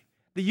this way.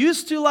 The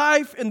used to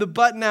life and the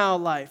but now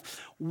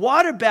life.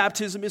 Water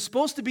baptism is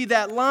supposed to be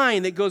that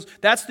line that goes,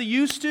 that's the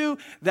used to,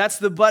 that's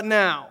the but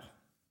now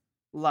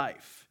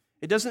life.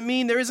 It doesn't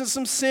mean there isn't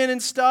some sin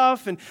and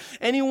stuff. And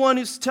anyone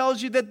who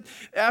tells you that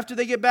after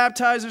they get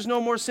baptized, there's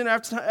no more sin,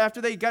 after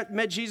they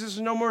met Jesus,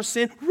 there's no more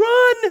sin,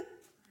 run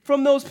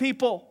from those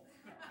people.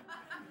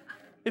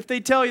 If they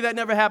tell you that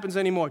never happens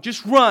anymore,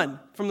 just run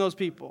from those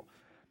people.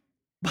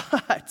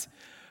 But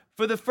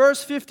for the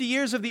first 50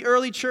 years of the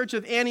early church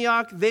of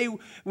Antioch,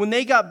 when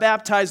they got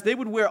baptized, they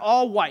would wear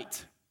all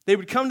white. They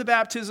would come to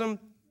baptism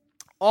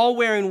all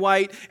wearing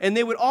white, and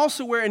they would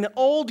also wear an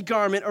old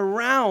garment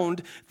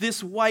around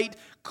this white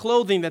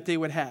clothing that they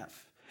would have.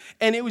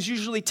 And it was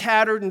usually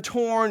tattered and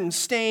torn and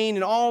stained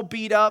and all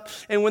beat up.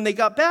 And when they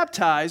got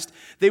baptized,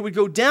 they would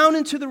go down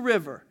into the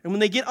river. And when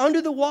they get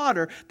under the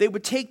water, they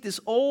would take this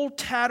old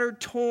tattered,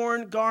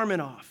 torn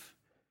garment off.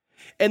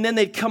 And then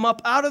they'd come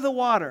up out of the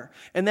water,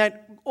 and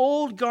that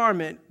old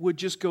garment would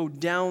just go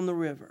down the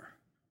river.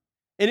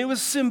 And it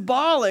was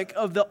symbolic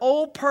of the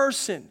old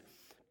person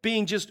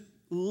being just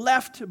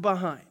left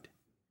behind,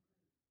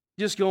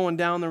 just going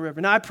down the river.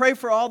 Now, I pray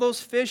for all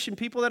those fish and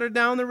people that are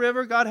down the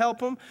river, God help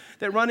them,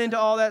 that run into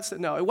all that stuff.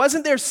 No, it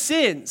wasn't their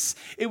sins.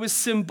 It was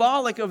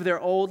symbolic of their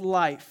old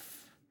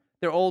life,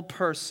 their old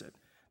person,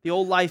 the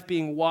old life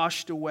being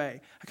washed away.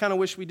 I kind of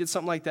wish we did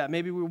something like that.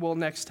 Maybe we will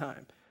next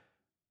time.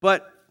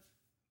 But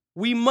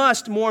we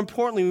must, more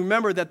importantly,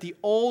 remember that the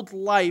old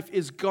life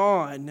is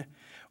gone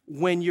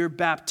when you're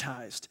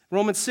baptized.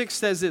 Romans 6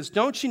 says this,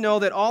 don't you know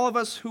that all of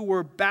us who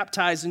were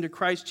baptized into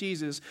Christ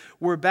Jesus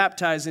were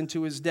baptized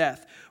into his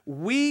death?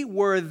 We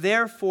were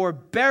therefore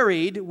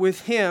buried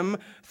with him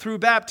through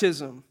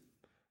baptism.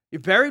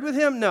 You're buried with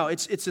him? No,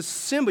 it's a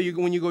symbol.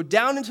 When you go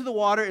down into the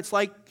water, it's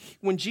like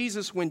when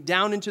Jesus went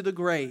down into the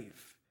grave,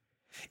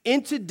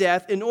 into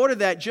death, in order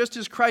that just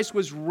as Christ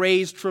was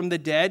raised from the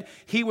dead,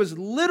 he was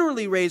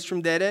literally raised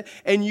from the dead,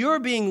 and you're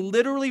being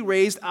literally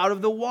raised out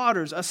of the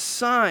waters, a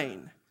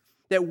sign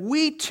that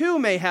we too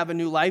may have a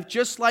new life,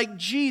 just like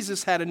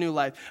Jesus had a new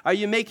life. Are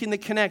you making the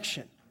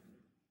connection?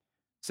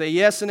 Say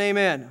yes and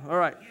amen. All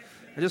right.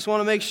 I just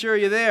want to make sure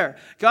you're there.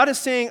 God is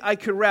saying I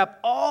could wrap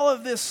all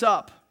of this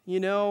up,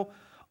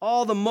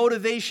 all the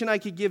motivation I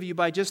could give you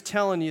by just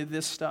telling you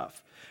this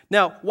stuff.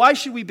 Now, why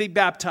should we be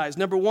baptized?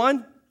 Number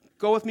 1,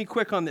 go with me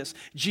quick on this.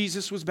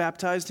 Jesus was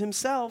baptized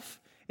himself.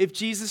 If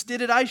Jesus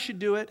did it, I should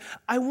do it.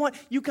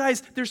 You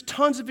guys, there's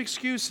tons of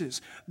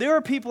excuses. There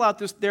are people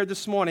out there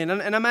this morning,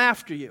 and I'm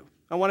after you.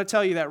 I want to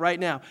tell you that right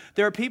now.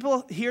 There are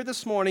people here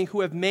this morning who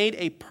have made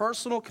a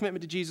personal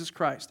commitment to Jesus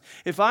Christ.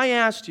 If I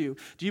asked you,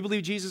 do you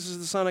believe Jesus is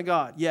the Son of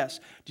God? Yes.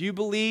 Do you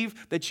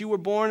believe that you were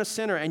born a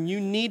sinner and you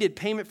needed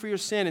payment for your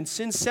sin, and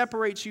sin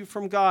separates you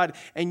from God,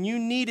 and you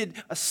needed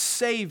a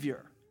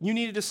Savior? You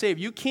needed a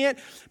Savior. You can't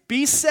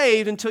be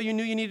saved until you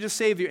knew you needed a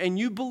Savior, and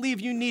you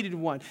believe you needed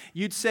one.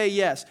 You'd say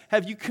yes.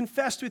 Have you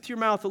confessed with your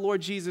mouth the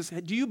Lord Jesus?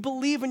 Do you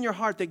believe in your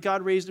heart that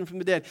God raised him from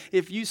the dead?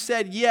 If you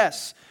said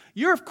yes,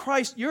 you're of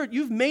Christ.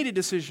 You've made a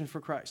decision for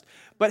Christ.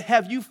 But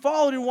have you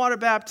followed in water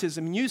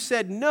baptism and you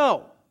said,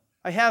 no,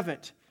 I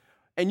haven't,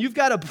 and you've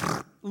got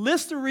a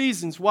List the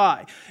reasons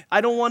why.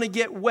 I don't want to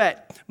get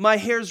wet. My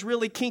hair's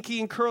really kinky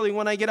and curly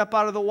when I get up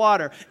out of the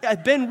water.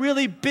 I've been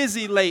really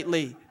busy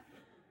lately.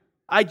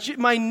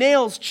 My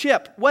nails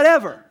chip.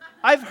 Whatever.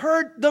 I've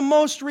heard the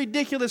most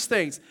ridiculous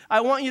things.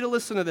 I want you to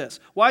listen to this.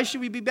 Why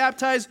should we be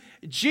baptized?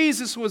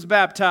 Jesus was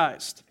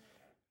baptized.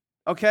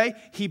 Okay?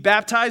 He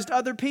baptized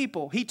other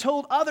people. He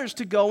told others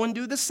to go and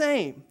do the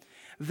same.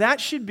 That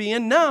should be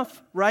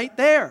enough right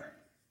there.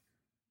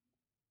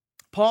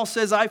 Paul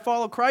says, I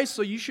follow Christ,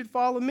 so you should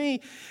follow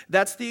me.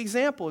 That's the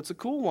example. It's a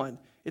cool one.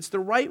 It's the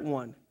right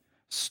one.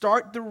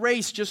 Start the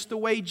race just the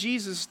way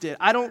Jesus did.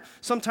 I don't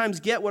sometimes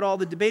get what all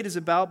the debate is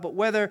about, but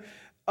whether,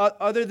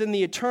 other than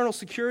the eternal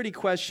security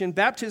question,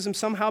 baptism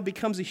somehow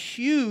becomes a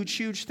huge,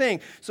 huge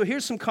thing. So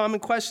here's some common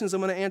questions.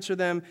 I'm going to answer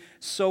them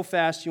so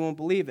fast you won't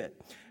believe it.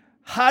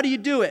 How do you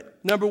do it?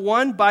 Number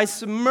one, by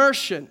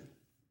submersion.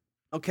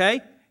 Okay?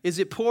 Is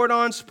it poured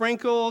on,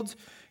 sprinkled?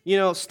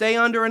 Stay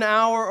under an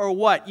hour or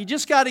what? You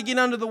just got to get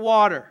under the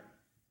water,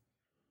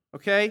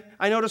 okay?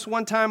 I noticed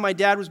one time my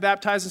dad was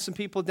baptizing some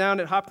people down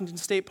at Hopkinton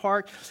State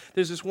Park.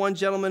 There's this one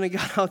gentleman who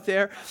got out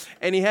there,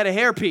 and he had a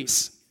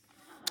hairpiece.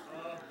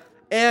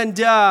 And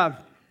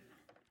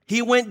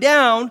he went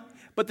down,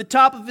 but the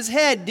top of his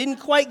head didn't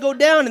quite go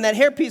down, and that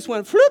hairpiece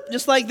went floop,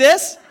 just like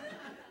this.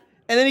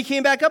 And then he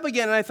came back up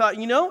again, and I thought,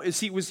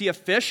 was he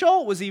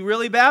official? Was he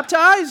really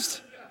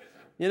baptized?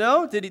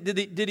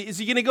 Is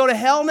he going to go to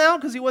hell now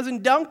because he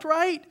wasn't dunked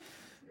right?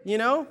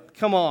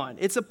 Come on.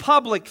 It's a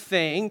public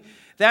thing.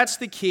 That's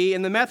the key.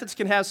 And the methods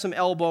can have some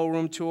elbow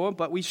room to them,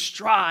 but we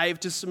strive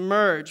to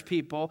submerge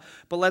people.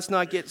 But let's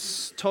not get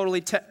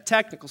totally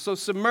technical. So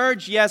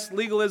submerge, yes.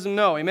 Legalism,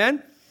 no.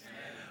 Amen?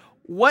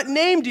 What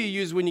name do you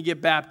use when you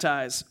get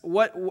baptized?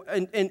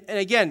 And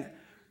again,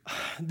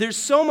 there's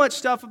so much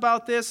stuff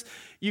about this.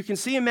 You can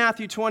see in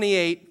Matthew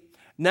 28,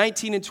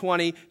 19 and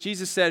 20,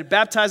 Jesus said,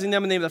 baptizing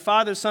them in the name of the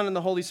Father, Son, and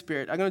the Holy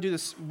Spirit. I'm going to do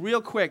this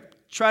real quick.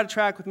 Try to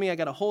track with me. I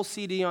got a whole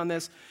CD on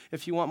this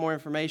if you want more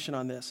information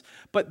on this.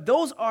 But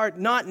those are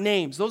not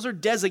names. Those are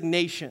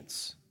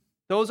designations.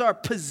 Those are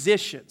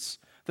positions.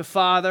 The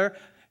Father,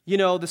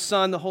 the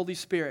Son, the Holy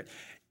Spirit.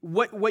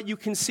 What you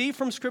can see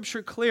from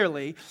Scripture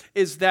clearly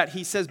is that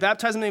he says,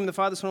 baptize in the name of the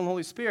Father, Son, and the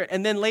Holy Spirit.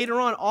 And then later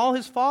on, all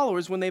his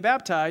followers, when they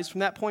baptized, from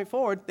that point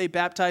forward, they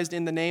baptized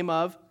in the name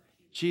of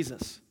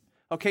Jesus.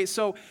 Okay,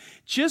 so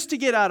just to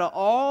get out of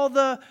all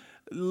the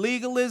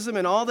legalism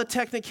and all the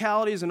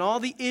technicalities and all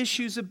the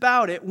issues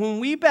about it, when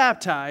we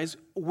baptize,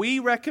 we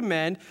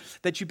recommend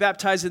that you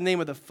baptize in the name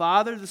of the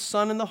Father, the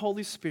Son, and the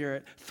Holy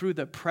Spirit through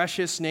the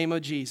precious name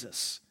of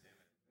Jesus.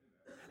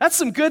 That's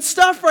some good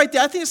stuff right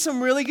there. I think it's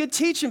some really good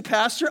teaching,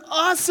 Pastor.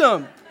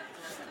 Awesome.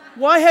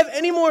 Why have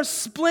any more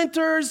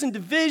splinters and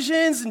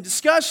divisions and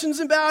discussions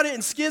about it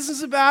and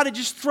schisms about it?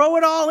 Just throw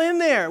it all in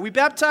there. We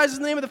baptize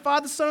in the name of the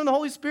Father, Son, and the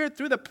Holy Spirit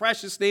through the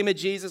precious name of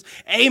Jesus.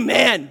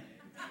 Amen.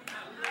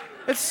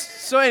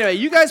 So anyway,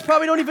 you guys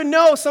probably don't even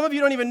know. Some of you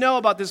don't even know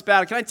about this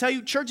battle. Can I tell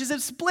you, churches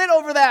have split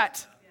over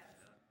that?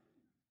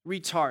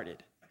 Retarded.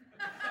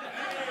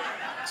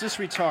 Just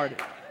retarded.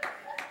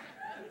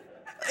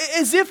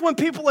 As if when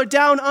people are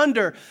down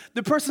under,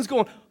 the person's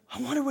going, I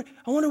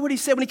wonder what he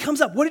said when he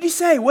comes up. What did he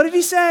say? What did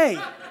he say?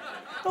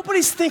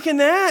 Nobody's thinking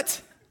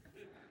that.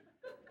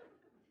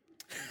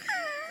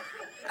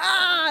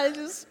 It's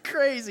just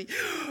crazy.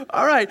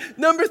 All right,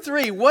 number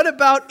 3, what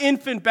about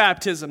infant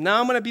baptism? Now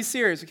I'm going to be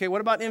serious, okay? What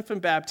about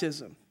infant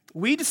baptism?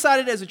 We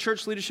decided as a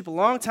church leadership a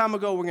long time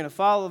ago we're going to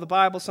follow the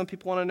Bible. Some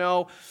people want to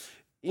know,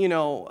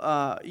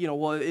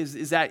 well,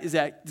 does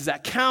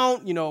that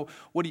count?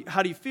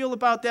 How do you feel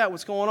about that?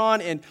 What's going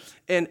on?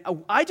 And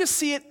I just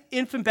see it,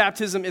 infant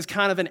baptism is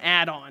kind of an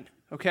add-on,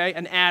 okay?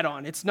 An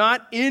add-on. It's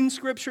not in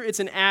Scripture, it's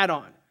an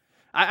add-on.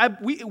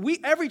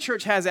 Every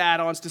church has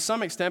add-ons to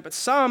some extent, but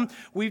some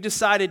we've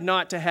decided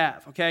not to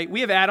have, okay?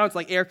 We have add-ons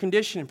like air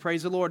conditioning.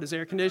 Praise the Lord, there's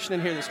air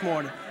conditioning here this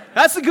morning.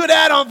 That's a good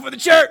add-on for the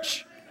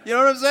church. You know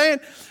what I'm saying?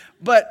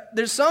 But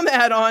there's some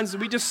add-ons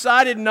we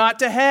decided not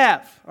to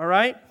have, all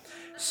right?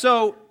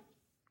 So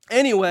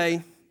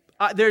anyway,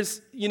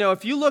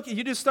 if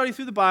you just study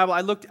through the Bible,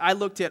 I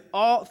looked at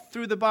all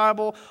through the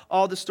Bible,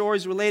 all the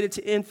stories related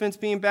to infants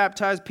being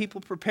baptized, people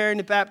preparing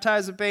to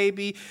baptize a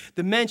baby,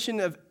 the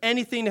mention of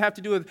anything to have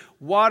to do with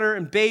water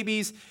and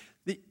babies.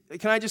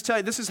 Can I just tell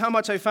you, this is how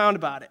much I found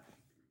about it.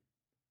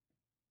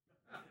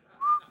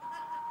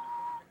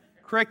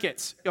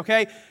 Crickets,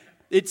 okay?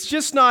 It's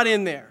just not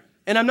in there.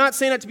 And I'm not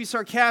saying that to be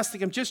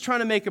sarcastic. I'm just trying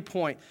to make a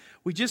point.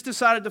 We just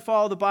decided to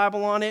follow the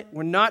Bible on it.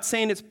 We're not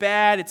saying it's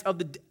bad.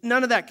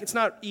 None of that. It's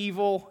not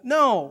evil.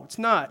 No, it's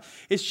not.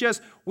 It's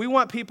just we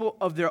want people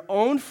of their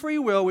own free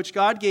will, which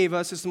God gave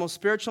us. It's the most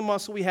spiritual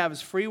muscle we have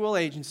is free will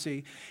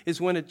agency, is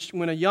when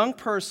a young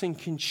person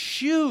can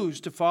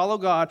choose to follow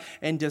God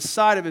and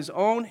decide of his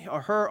own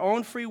or her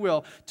own free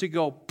will to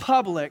go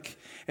public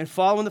and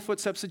follow in the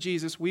footsteps of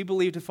Jesus. We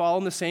believe to follow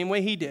him the same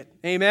way he did.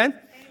 Amen?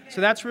 So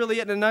that's really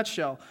it in a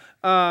nutshell.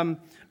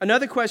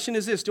 Another question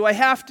is this. Do I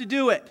have to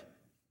do it?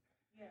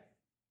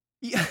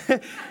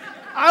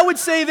 I would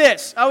say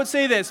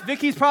this.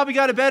 Vicky's probably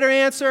got a better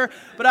answer,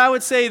 but I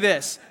would say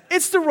this.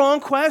 It's the wrong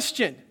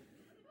question.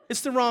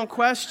 It's the wrong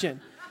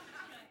question.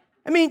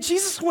 I mean,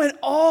 Jesus went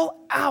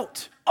all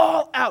out,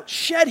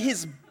 shed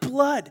his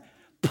blood,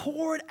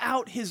 poured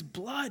out his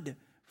blood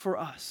for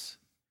us.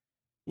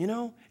 You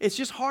know, it's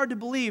just hard to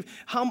believe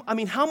how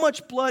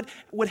much blood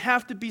would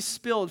have to be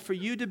spilled for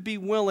you to be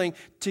willing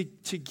to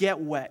get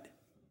wet.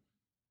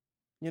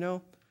 You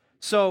know?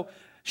 So,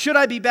 should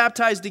I be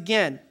baptized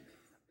again?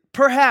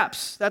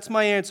 Perhaps. That's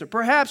my answer.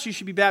 Perhaps you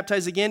should be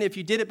baptized again if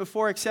you did it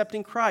before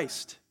accepting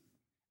Christ.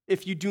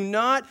 If you do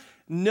not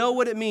know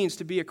what it means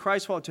to be a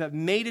Christ follower, to have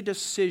made a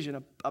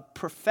decision, a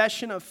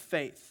profession of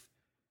faith,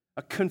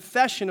 a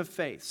confession of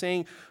faith,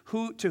 saying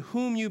to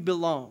whom you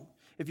belong.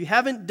 If you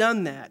haven't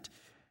done that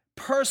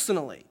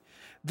personally,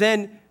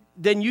 then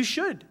you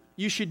should.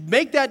 You should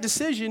make that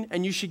decision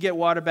and you should get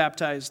water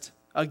baptized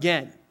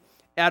again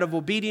out of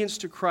obedience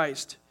to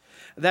Christ.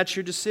 That's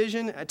your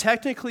decision.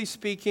 Technically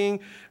speaking,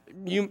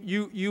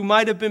 you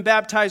might have been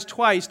baptized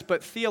twice,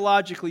 but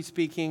theologically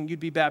speaking, you'd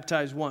be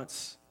baptized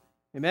once.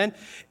 Amen?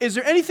 Is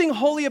there anything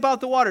holy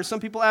about the water? Some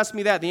people ask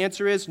me that. The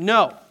answer is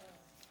no.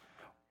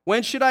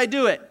 When should I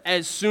do it?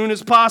 As soon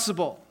as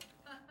possible.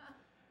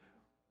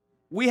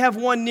 We have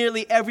one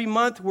nearly every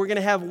month. We're going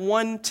to have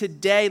one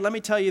today. Let me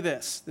tell you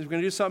this. We're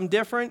going to do something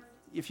different.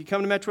 If you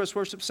come to Metro West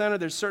Worship Center,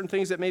 there's certain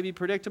things that may be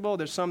predictable.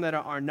 There's some that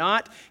are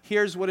not.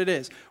 Here's what it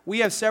is. We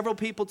have several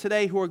people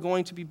today who are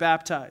going to be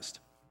baptized.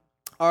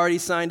 Already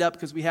signed up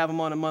because we have them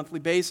on a monthly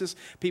basis.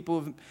 People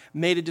who have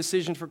made a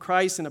decision for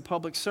Christ in a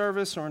public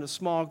service or in a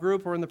small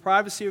group or in the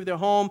privacy of their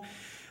home.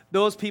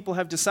 Those people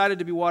have decided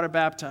to be water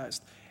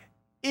baptized.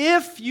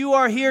 If you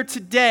are here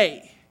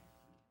today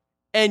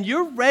and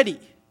you're ready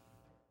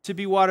to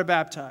be water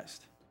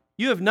baptized,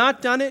 you have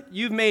not done it,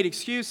 you've made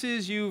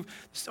excuses,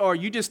 or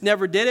you just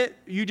never did it,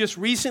 you just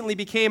recently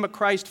became a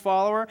Christ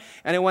follower,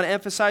 and I want to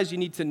emphasize you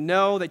need to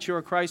know that you're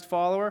a Christ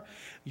follower,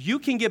 you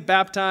can get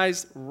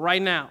baptized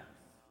right now.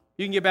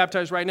 You can get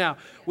baptized right now.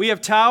 We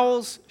have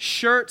towels,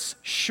 shirts,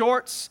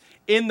 shorts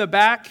in the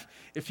back.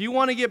 If you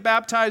want to get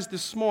baptized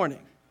this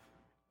morning,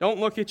 don't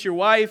look at your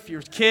wife,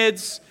 your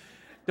kids,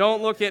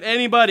 don't look at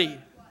anybody.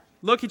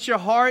 Look at your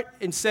heart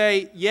and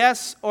say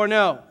yes or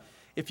no.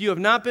 If you have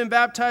not been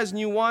baptized and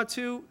you want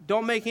to,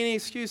 don't make any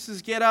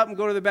excuses. Get up and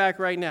go to the back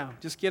right now.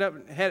 Just get up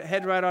and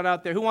head right on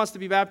out there. Who wants to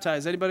be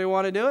baptized? Anybody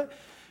want to do it?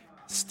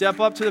 Step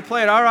up to the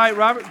plate. All right,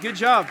 Robert, good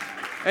job.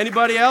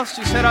 Anybody else?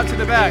 Just head out to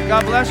the back.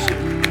 God bless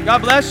you.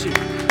 God bless you.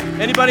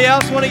 Anybody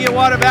else want to get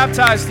water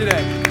baptized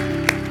today?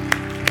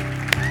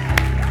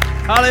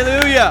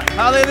 Hallelujah.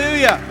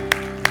 Hallelujah.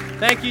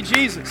 Thank you,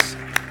 Jesus.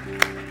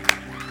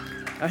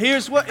 Now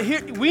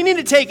we need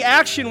to take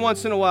action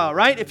once in a while,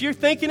 right? If you're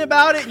thinking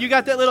about it, you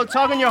got that little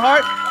tug in your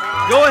heart,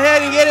 go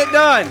ahead and get it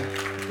done.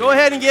 Go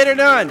ahead and get it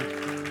done.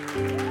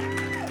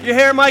 Your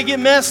hair might get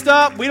messed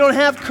up. We don't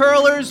have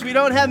curlers. We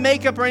don't have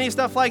makeup or any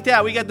stuff like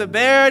that. We got the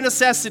bare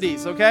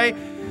necessities, okay?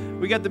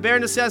 We got the bare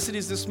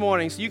necessities this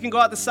morning. So you can go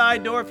out the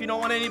side door if you don't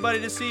want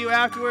anybody to see you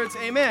afterwards.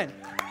 Amen.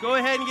 Go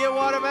ahead and get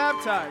water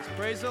baptized.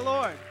 Praise the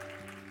Lord.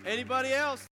 Anybody else?